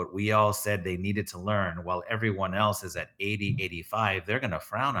learned what we all said they needed to learn while everyone else is at 80, 85, they're going to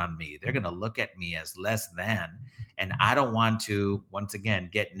frown on me. They're going to look at me as less than. And I don't want to, once again,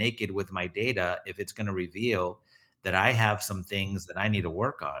 get naked with my data if it's going to reveal that I have some things that I need to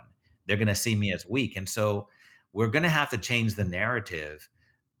work on. They're going to see me as weak. And so we're going to have to change the narrative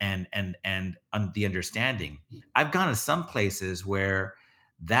and the understanding. I've gone to some places where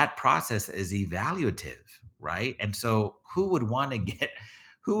that process is evaluative, right? And so who would want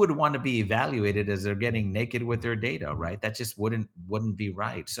to be evaluated as they're getting naked with their data, right? That just wouldn't be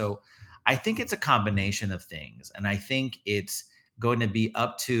right. So I think it's a combination of things. And I think it's going to be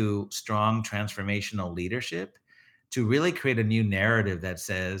up to strong transformational leadership to really create a new narrative that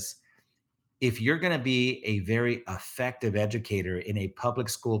says, if you're going to be a very effective educator in a public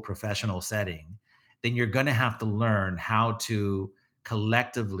school professional setting, then you're going to have to learn how to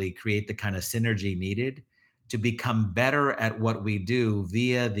collectively create the kind of synergy needed to become better at what we do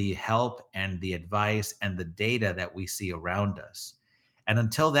via the help and the advice and the data that we see around us. And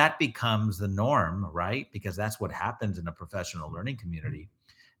until that becomes the norm, right? Because that's what happens in a professional learning community,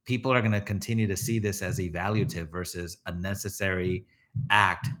 people are going to continue to see this as evaluative versus a necessary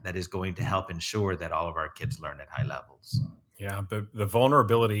act that is going to help ensure that all of our kids learn at high levels. Yeah, the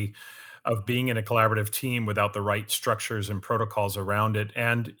vulnerability of being in a collaborative team without the right structures and protocols around it.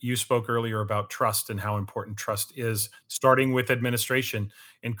 And you spoke earlier about trust and how important trust is, starting with administration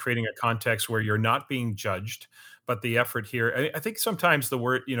and creating a context where you're not being judged. But the effort here, I think sometimes the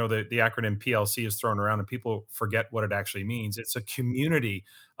word, the acronym PLC is thrown around and people forget what it actually means. It's a community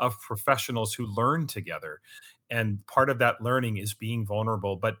of professionals who learn together. And part of that learning is being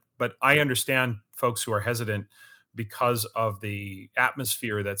vulnerable. But I understand folks who are hesitant because of the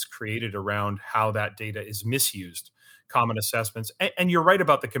atmosphere that's created around how that data is misused, common assessments. And you're right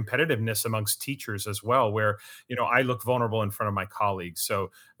about the competitiveness amongst teachers as well, where, I look vulnerable in front of my colleagues.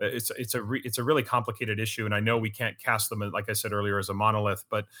 So it's a really complicated issue. And I know we can't cast them, like I said earlier, as a monolith,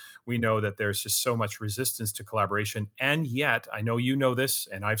 but we know that there's just so much resistance to collaboration. And yet, I know you know this,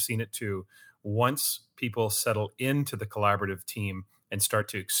 and I've seen it too. once people settle into the collaborative team and start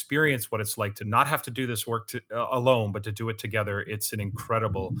to experience what it's like to not have to do this work alone, but to do it together, it's an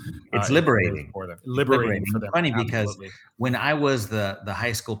incredible It's experience liberating. for them, It's liberating liberating. for It's them. funny because Absolutely. when I was the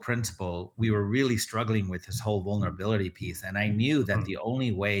high school principal, we were really struggling with this whole vulnerability piece, and I knew that Mhm. the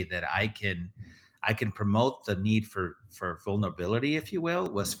only way that I can promote the need for vulnerability, if you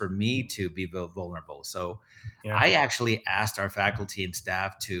will, was for me to be vulnerable. So Yeah. I actually asked our faculty and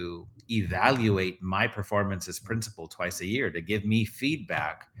staff to evaluate my performance as principal twice a year to give me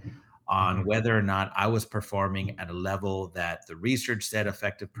feedback on Mhm. whether or not I was performing at a level that the research said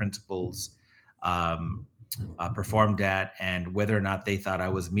effective principals um, performed at, and whether or not they thought I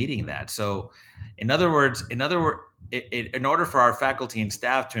was meeting that. So, in other words, in order for our faculty and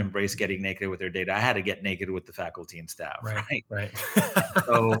staff to embrace getting naked with their data, I had to get naked with the faculty and staff, Right. right? Right.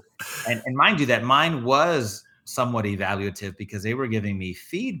 So, and mind you, that mine was somewhat evaluative because they were giving me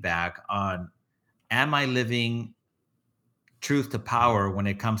feedback on, am I living truth to power when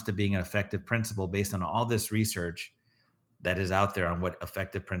it comes to being an effective principal based on all this research that is out there on what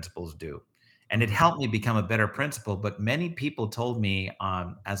effective principals do. And it Mhm. helped me become a better principal. But many people told me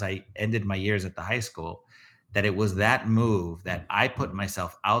as I ended my years at the high school that it was that move that I put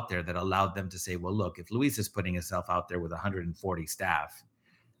myself out there that allowed them to say, well, look, if Luis is putting himself out there with 140 staff,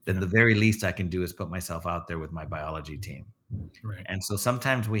 then Yeah. the very least I can do is put myself out there with my biology team. Right. And so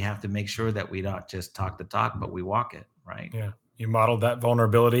sometimes we have to make sure that we don't just talk the talk, but we walk it, right? Yeah. You modeled that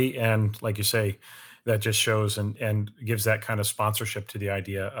vulnerability, and like you say, that just shows and gives that kind of sponsorship to the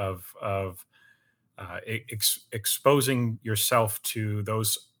idea of exposing yourself to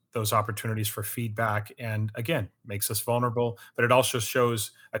those opportunities for feedback, and again makes us vulnerable, but it also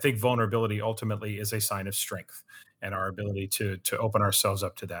shows, I think, vulnerability ultimately is a sign of strength and our ability to open ourselves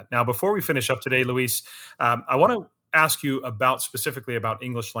up to that. Now, before we finish up today, Luis, I want to ask you about specifically about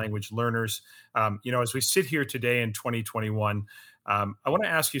English language learners. As we sit here today in 2021, I want to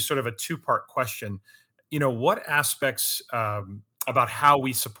ask you sort of a two-part question. What aspects about how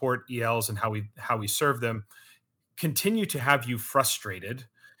we support ELs and how we serve them continue to have you frustrated?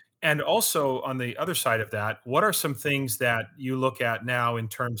 And also on the other side of that, what are some things that you look at now in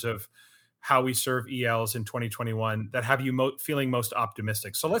terms of how we serve ELs in 2021 that have you feeling most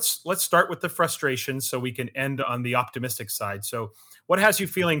optimistic? So let's start with the frustration so we can end on the optimistic side. So what has you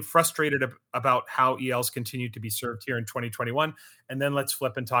feeling frustrated about how ELs continue to be served here in 2021? And then let's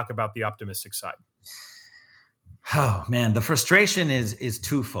flip and talk about the optimistic side. Oh man, the frustration is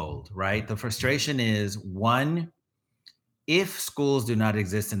twofold, right? The frustration is, one, if schools do not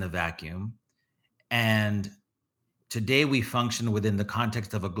exist in a vacuum, and today we function within the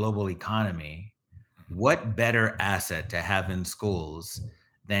context of a global economy, what better asset to have in schools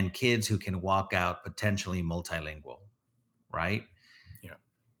than kids who can walk out potentially multilingual, right? Yeah.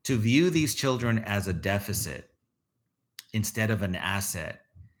 To view these children as a deficit instead of an asset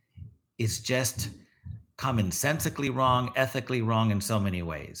is just commonsensically wrong, ethically wrong in so many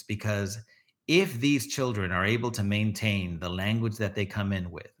ways. Because if these children are able to maintain the language that they come in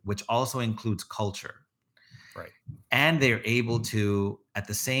with, which also includes culture, Right. and they're able to at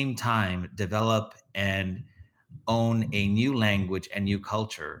the same time develop and own a new language and new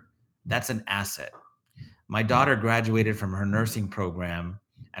culture, that's an asset. My daughter graduated from her nursing program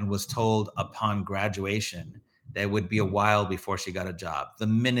and was told upon graduation that it would be a while before she got a job. The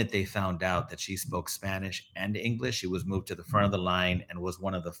minute they found out that she spoke Spanish and English, she was moved to the front of the line and was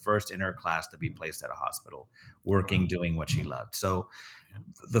one of the first in her class to be placed at a hospital, working, doing what she loved. So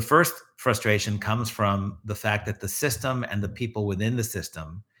the first frustration comes from the fact that the system and the people within the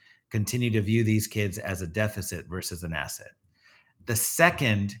system continue to view these kids as a deficit versus an asset. The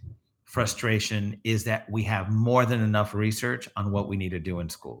second frustration is that we have more than enough research on what we need to do in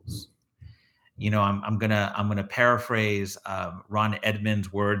schools. I'm gonna paraphrase Ron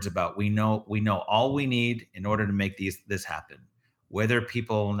Edmonds' words about we know all we need in order to make this happen. Whether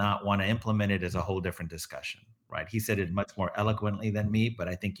people not want to implement it is a whole different discussion, right? He said it much more eloquently than me, but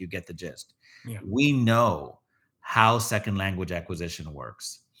I think you get the gist. Yeah. We know how second language acquisition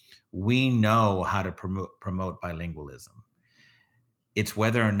works. We know how to promote bilingualism. It's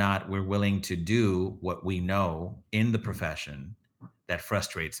whether or not we're willing to do what we know in the profession that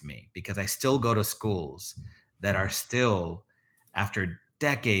frustrates me, because I still go to schools that are still, after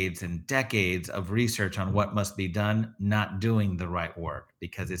decades and decades of research on what must be done, not doing the right work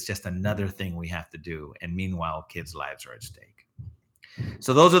because it's just another thing we have to do. And meanwhile, kids' lives are at stake.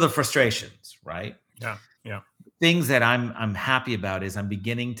 So those are the frustrations, right? Yeah. Yeah. Things that I'm happy about is I'm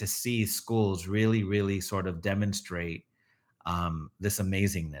beginning to see schools really sort of demonstrate this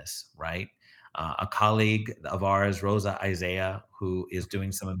amazingness, right? A colleague of ours, Rosa Isaiah, who is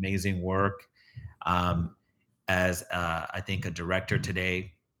doing some amazing work Um, as I think a director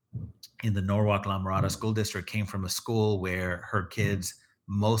today in the Norwalk La Mirada School District came from a school where her kids,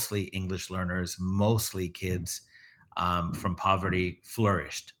 mostly English learners, mostly kids from poverty,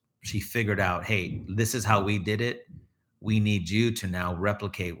 flourished. She figured out, hey, this is how we did it. We need you to now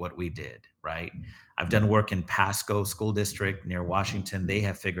replicate what we did, right? I've done work in Pasco School District near Washington. They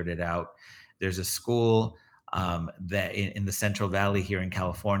have figured it out. There's a school that in the Central Valley here in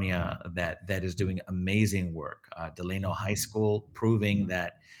California that is doing amazing work. Delano High School, proving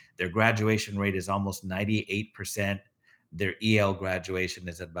that their graduation rate is almost 98%. Their EL graduation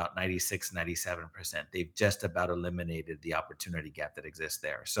is about 96, 97%. They've just about eliminated the opportunity gap that exists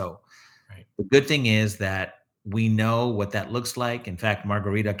there. So the good thing is that we know what that looks like. In fact,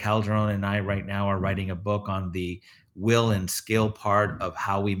 Margarita Calderon and I right now are writing a book on the will and skill part of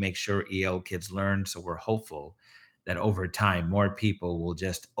how we make sure EL kids learn. So we're hopeful that over time, more people will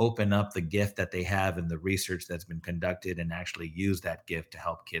just open up the gift that they have in the research that's been conducted and actually use that gift to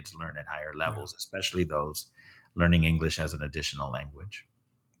help kids learn at higher levels, especially those learning English as an additional language.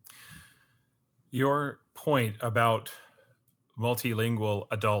 Your point about multilingual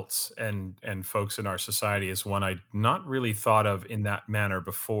adults and folks in our society is one I'd not really thought of in that manner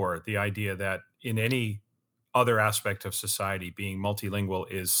before. The idea that in any other aspect of society, being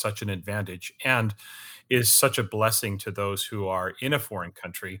multilingual is such an advantage and is such a blessing to those who are in a foreign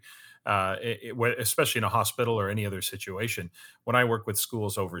country, especially in a hospital or any other situation. When I work with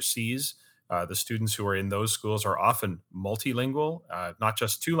schools overseas, the students who are in those schools are often multilingual, not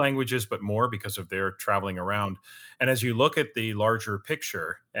just two languages, but more because of their traveling around. And as you look at the larger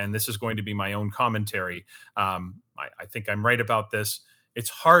picture, and this is going to be my own commentary, I think I'm right about this. It's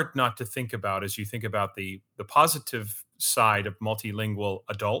hard not to think about, as you think about the positive side of multilingual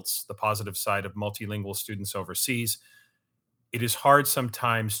adults, the positive side of multilingual students overseas, it is hard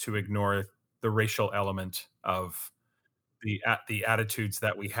sometimes to ignore the racial element of the attitudes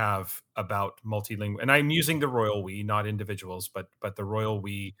that we have about multilingual. And I'm using the royal we, not individuals, but the royal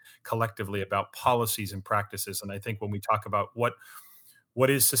we collectively about policies and practices. And I think when we talk about what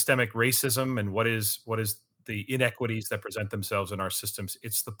is systemic racism and what is the inequities that present themselves in our systems,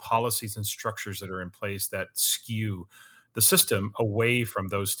 it's the policies and structures that are in place that skew the system away from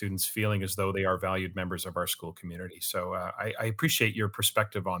those students feeling as though they are valued members of our school community. So I appreciate your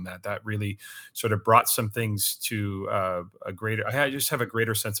perspective on that. That really sort of brought some things to I just have a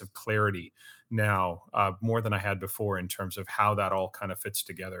greater sense of clarity now, more than I had before, in terms of how that all kind of fits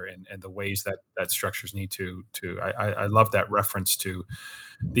together and the ways that structures need to I love that reference to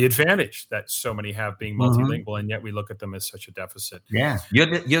the advantage that so many have being multilingual, and yet we look at them as such a deficit. Yeah,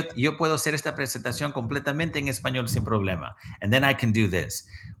 yo puedo hacer esta presentación completamente en español sin problema. And then I can do this.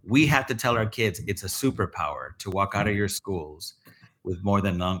 We have to tell our kids it's a superpower to walk out of your schools with more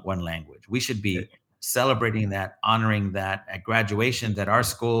than one language. We should be celebrating that, honoring that. At graduations at our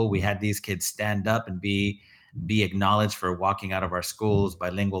school, we had these kids stand up and be acknowledged for walking out of our schools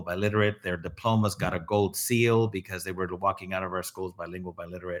bilingual, biliterate. Their diplomas got a gold seal because they were walking out of our schools bilingual,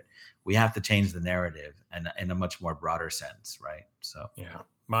 biliterate. We have to change the narrative and in a much more broader sense, right? So yeah,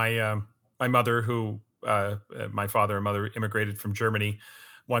 my mother, who my father and mother immigrated from Germany,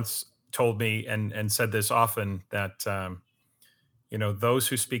 once told me and said this often, that those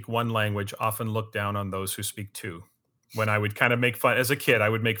who speak one language often look down on those who speak two. When I would kind of make fun as a kid, I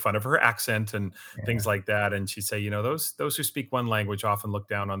would make fun of her accent and things like that. And she'd say, those who speak one language often look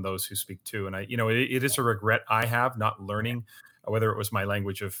down on those who speak two. And it is a regret I have not learning, whether it was my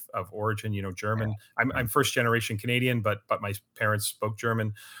language of origin, German. I'm first generation Canadian, but my parents spoke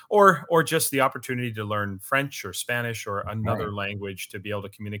German, or just the opportunity to learn French or Spanish or another language to be able to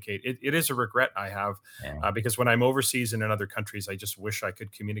communicate. It is a regret I have, because when I'm overseas and in other countries, I just wish I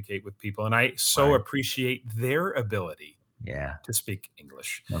could communicate with people, and I so appreciate their ability to speak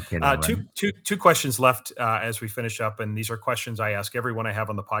English. Two questions left as we finish up, and these are questions I ask everyone I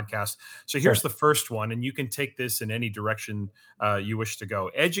have on the podcast. So here's the first one, and you can take this in any direction you wish to go.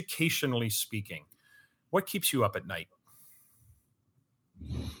 Educationally speaking, what keeps you up at night?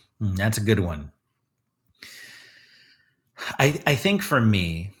 That's a good one. I think for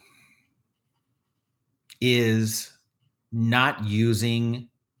me is not using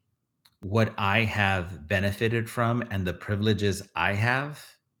what I have benefited from and the privileges I have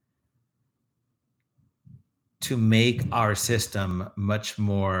to make our system much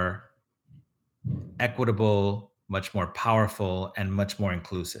more equitable, much more powerful, and much more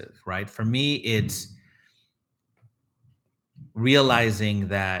inclusive, right? For me, it's realizing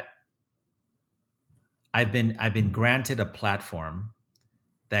that I've been granted a platform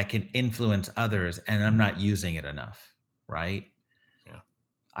that can influence others, and I'm not using it enough, right?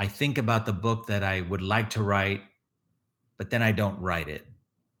 I think about the book that I would like to write, but then I don't write it.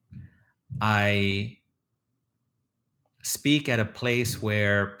 I speak at a place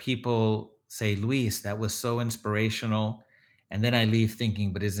where people say, Luis, that was so inspirational. And then I leave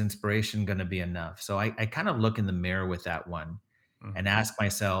thinking, but is inspiration going to be enough? So I kind of look in the mirror with that one and ask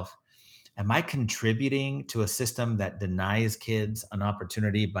myself, am I contributing to a system that denies kids an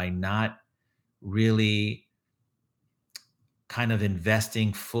opportunity by not really kind of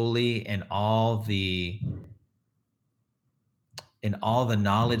investing fully in all the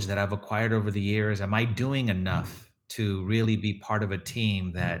knowledge that I've acquired over the years? Am I doing enough to really be part of a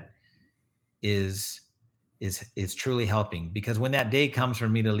team that is truly helping? Because when that day comes for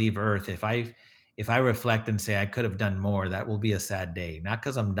me to leave Earth, if I reflect and say I could have done more, that will be a sad day. Not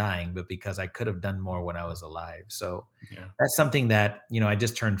because I'm dying, but because I could have done more when I was alive. So that's something that, I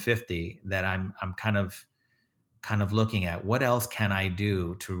just turned 50, that I'm kind of looking at. What else can I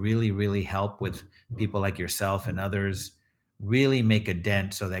do to really, really help with people like yourself and others, really make a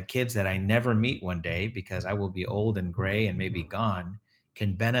dent so that kids that I never meet one day, because I will be old and gray and maybe gone,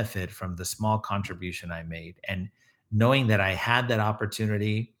 can benefit from the small contribution I made. And knowing that I had that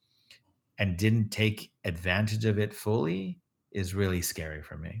opportunity and didn't take advantage of it fully is really scary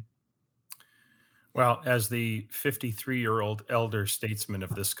for me. Well, as the 53-year-old elder statesman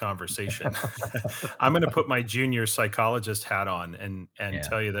of this conversation, I'm going to put my junior psychologist hat on and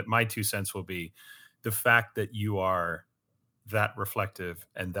tell you that my 2 cents will be the fact that you are that reflective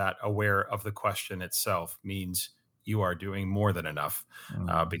and that aware of the question itself means you are doing more than enough,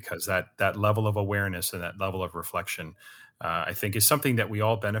 because that level of awareness and that level of reflection, I think, is something that we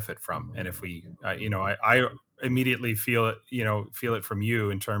all benefit from. And if we, I immediately feel it from you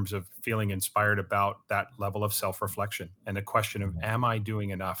in terms of feeling inspired about that level of self-reflection and the question of, am I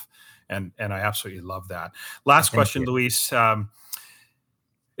doing enough? And I absolutely love that. Last question, Luis,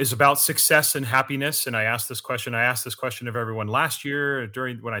 is about success and happiness. And I asked this question of everyone last year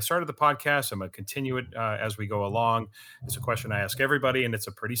when I started the podcast. I'm going to continue it as we go along. It's a question I ask everybody, and it's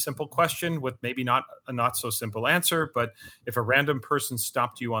a pretty simple question with maybe not a not so simple answer. But if a random person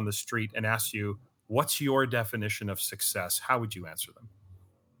stopped you on the street and asked you, what's your definition of success, how would you answer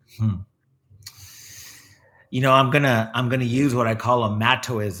them? I'm gonna use what I call a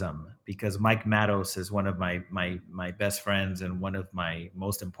Mattoism, because Mike Mattos is one of my best friends and one of my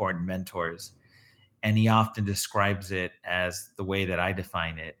most important mentors. And he often describes it as the way that I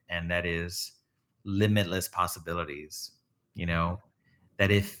define it, and that is limitless possibilities.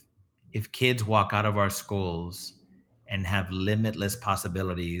 That if kids walk out of our schools and have limitless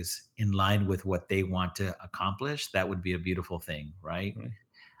possibilities in line with what they want to accomplish, that would be a beautiful thing, right?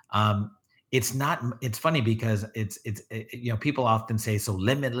 It's funny because it's people often say, so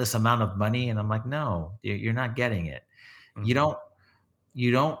limitless amount of money. And I'm like, no, you're not getting it. You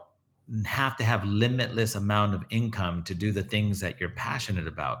don't have to have limitless amount of income to do the things that you're passionate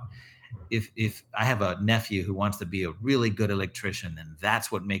about. If I have a nephew who wants to be a really good electrician, and that's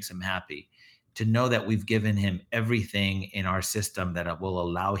what makes him happy, to know that we've given him everything in our system that will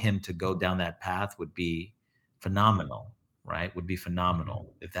allow him to go down that path would be phenomenal. Right? Would be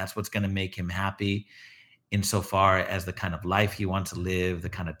phenomenal. If that's what's going to make him happy insofar as the kind of life he wants to live, the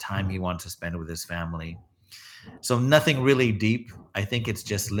kind of time he wants to spend with his family. So nothing really deep. I think it's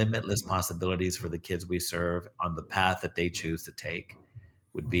just limitless possibilities for the kids we serve on the path that they choose to take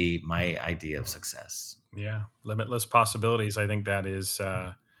would be my idea of success. Yeah. Limitless possibilities. I think that is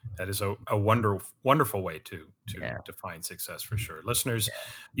a wonderful way to define success, for sure. Listeners,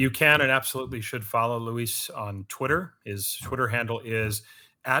 you can and absolutely should follow Luis on Twitter. His Twitter handle is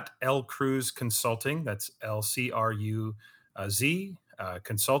 @LCruz Consulting. That's LCRUZ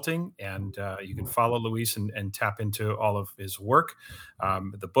Consulting. And you can follow Luis and tap into all of his work,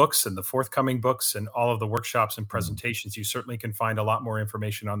 the books and the forthcoming books and all of the workshops and presentations. You certainly can find a lot more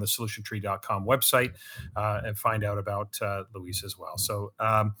information on the solutiontree.com website and find out about Luis as well. So,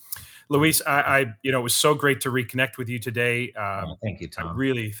 Luis, it was so great to reconnect with you today. Thank you, Tom.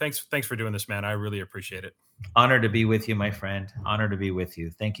 Thanks for doing this, man. I really appreciate it. Honored to be with you, my friend. Honored to be with you.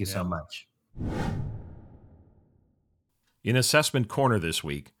 Thank you so much. In Assessment Corner this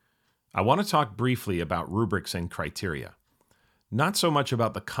week, I want to talk briefly about rubrics and criteria. Not so much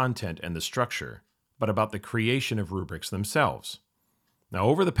about the content and the structure, but about the creation of rubrics themselves. Now,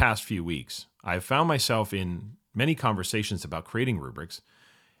 over the past few weeks, I've found myself in many conversations about creating rubrics,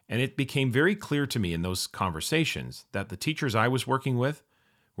 and it became very clear to me in those conversations that the teachers I was working with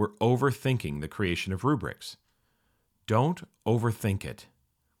were overthinking the creation of rubrics. Don't overthink it.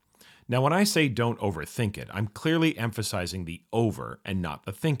 Now, when I say don't overthink it, I'm clearly emphasizing the over and not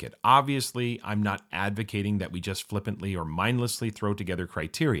the think it. Obviously, I'm not advocating that we just flippantly or mindlessly throw together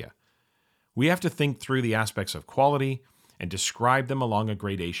criteria. We have to think through the aspects of quality and describe them along a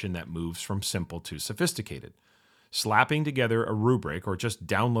gradation that moves from simple to sophisticated. Slapping together a rubric or just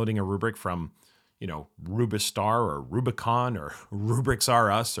downloading a rubric from, Rubistar or Rubicon or Rubrics R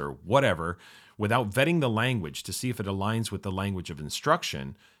Us or whatever, without vetting the language to see if it aligns with the language of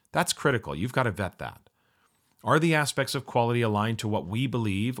instruction, that's critical. You've got to vet that. Are the aspects of quality aligned to what we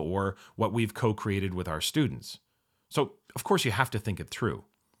believe or what we've co-created with our students? So, of course, you have to think it through.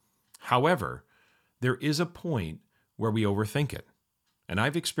 However, there is a point where we overthink it. And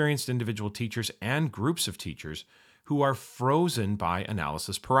I've experienced individual teachers and groups of teachers who are frozen by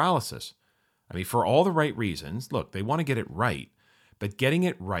analysis paralysis. I mean, for all the right reasons, look, they want to get it right, but getting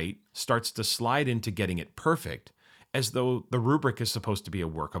it right starts to slide into getting it perfect, as though the rubric is supposed to be a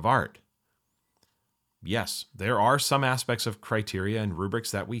work of art. Yes, there are some aspects of criteria and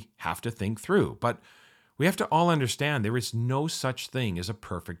rubrics that we have to think through, but we have to all understand there is no such thing as a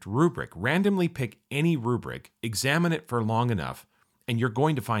perfect rubric. Randomly pick any rubric, examine it for long enough, and you're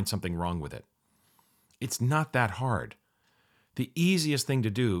going to find something wrong with it. It's not that hard. The easiest thing to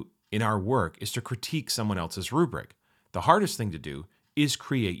do in our work is to critique someone else's rubric. The hardest thing to do is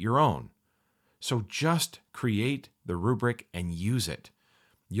create your own. So just create the rubric and use it.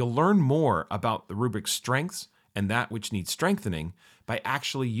 You'll learn more about the rubric's strengths and that which needs strengthening by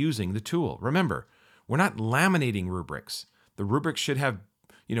actually using the tool. Remember, we're not laminating rubrics. The rubrics should have,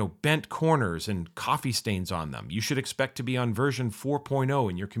 bent corners and coffee stains on them. You should expect to be on version 4.0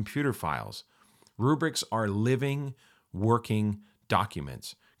 in your computer files. Rubrics are living, working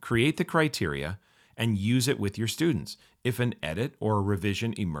documents. Create the criteria and use it with your students. If an edit or a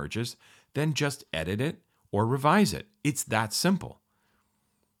revision emerges, then just edit it or revise it. It's that simple.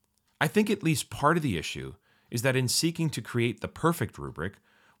 I think at least part of the issue is that in seeking to create the perfect rubric,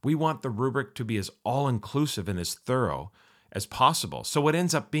 we want the rubric to be as all-inclusive and as thorough as possible. So it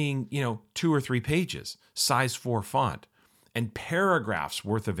ends up being, 2 or 3 pages, size 4 font, and paragraphs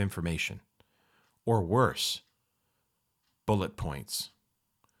worth of information. Or worse, bullet points.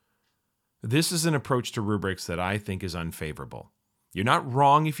 This is an approach to rubrics that I think is unfavorable. You're not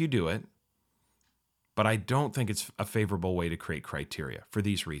wrong if you do it, but I don't think it's a favorable way to create criteria for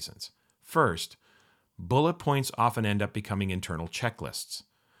these reasons. First, bullet points often end up becoming internal checklists.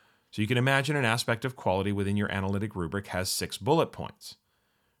 So you can imagine an aspect of quality within your analytic rubric has 6 bullet points,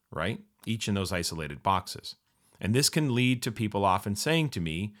 right? Each in those isolated boxes. And this can lead to people often saying to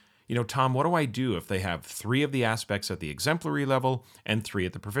me, Tom, what do I do if they have 3 of the aspects at the exemplary level and 3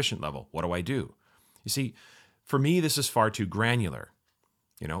 at the proficient level? What do I do? You see, for me, this is far too granular,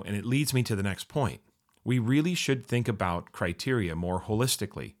 and it leads me to the next point. We really should think about criteria more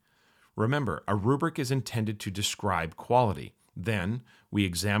holistically. Remember, a rubric is intended to describe quality. Then we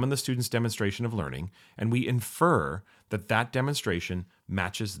examine the student's demonstration of learning, and we infer that that demonstration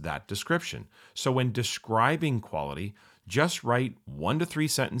matches that description. So when describing quality, just write 1 to 3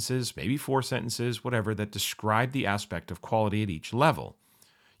 sentences, maybe 4 sentences, whatever, that describe the aspect of quality at each level.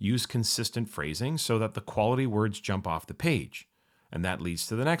 Use consistent phrasing so that the quality words jump off the page. And that leads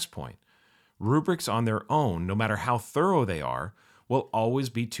to the next point. Rubrics on their own, no matter how thorough they are, will always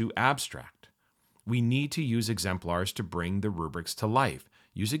be too abstract. We need to use exemplars to bring the rubrics to life.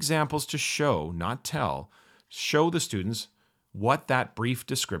 Use examples to show, not tell. Show the students what that brief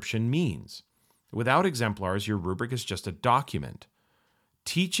description means. Without exemplars, your rubric is just a document.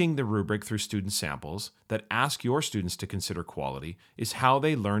 Teaching the rubric through student samples that ask your students to consider quality is how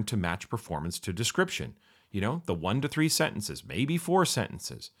they learn to match performance to description. The 1 to 3 sentences, maybe 4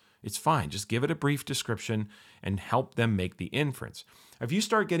 sentences. It's fine. Just give it a brief description and help them make the inference. If you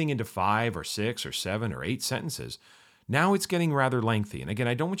start getting into 5 or 6 or 7 or 8 sentences, now it's getting rather lengthy. And again,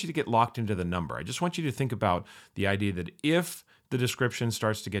 I don't want you to get locked into the number. I just want you to think about the idea that if the description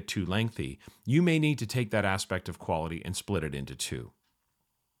starts to get too lengthy, you may need to take that aspect of quality and split it into 2.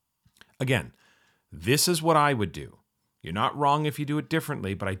 Again, this is what I would do. You're not wrong if you do it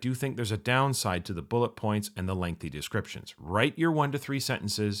differently, but I do think there's a downside to the bullet points and the lengthy descriptions. Write your 1 to 3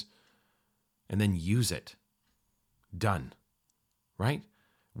 sentences and then use it. Done. Right?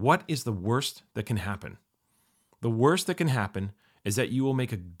 What is the worst that can happen? The worst that can happen is that you will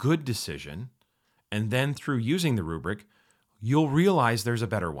make a good decision, and then through using the rubric, you'll realize there's a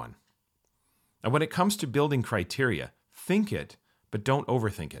better one. And when it comes to building criteria, think it, but don't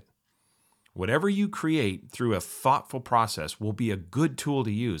overthink it. Whatever you create through a thoughtful process will be a good tool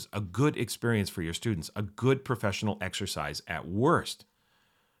to use, a good experience for your students, a good professional exercise at worst.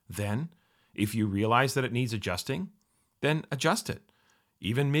 Then, if you realize that it needs adjusting, then adjust it.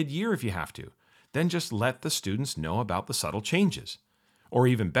 even mid-year if you have to. Then just let the students know about the subtle changes. Or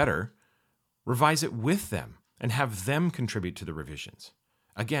even better, revise it with them and have them contribute to the revisions.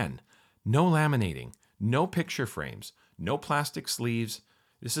 Again, no laminating, no picture frames, no plastic sleeves.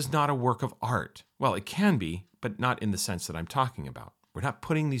 This is not a work of art. Well, it can be, but not in the sense that I'm talking about. We're not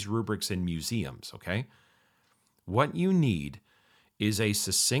putting these rubrics in museums, okay? What you need is a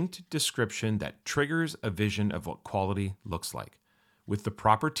succinct description that triggers a vision of what quality looks like. With the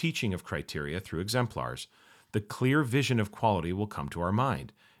proper teaching of criteria through exemplars, the clear vision of quality will come to our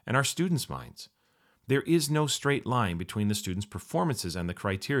mind and our students' minds. There is no straight line between the students' performances and the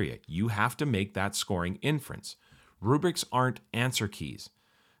criteria. You have to make that scoring inference. Rubrics aren't answer keys.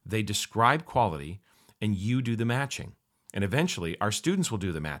 They describe quality, and you do the matching. And eventually, our students will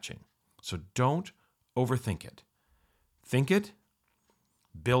do the matching. So don't overthink it. Think it,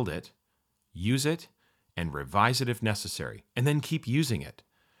 build it, use it, and revise it if necessary, and then keep using it.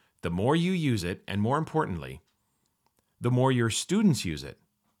 The more you use it, and more importantly, the more your students use it,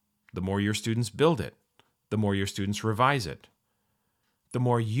 the more your students build it, the more your students revise it, the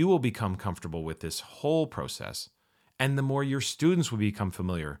more you will become comfortable with this whole process, and the more your students will become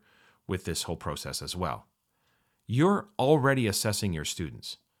familiar with this whole process as well. You're already assessing your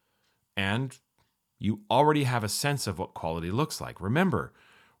students, and you already have a sense of what quality looks like. Remember,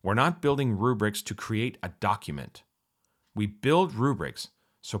 we're not building rubrics to create a document. We build rubrics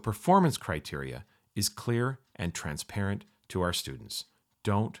so performance criteria is clear and transparent to our students.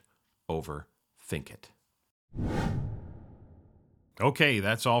 Don't overthink it. Okay,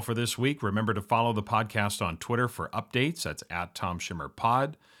 that's all for this week. Remember to follow the podcast on Twitter for updates. That's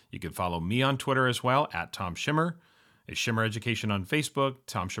 @TomSchimmerPod. You can follow me on Twitter as well, @TomSchimmer. A Schimmer Education on Facebook,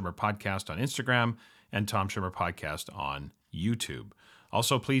 Tom Schimmer Podcast on Instagram, and Tom Schimmer Podcast on YouTube.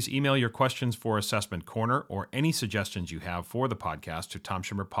 Also, please email your questions for Assessment Corner or any suggestions you have for the podcast to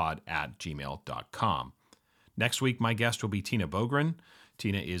tomschimmerpod@gmail.com. Next week, my guest will be Tina Bogren.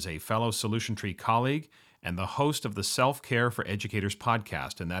 Tina is a fellow Solution Tree colleague and the host of the Self-Care for Educators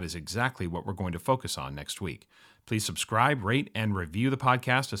podcast, and that is exactly what we're going to focus on next week. Please subscribe, rate, and review the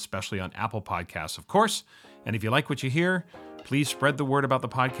podcast, especially on Apple Podcasts, of course. And if you like what you hear, please spread the word about the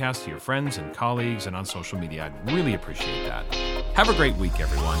podcast to your friends and colleagues and on social media. I'd really appreciate that. Have a great week,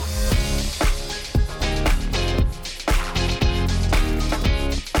 everyone.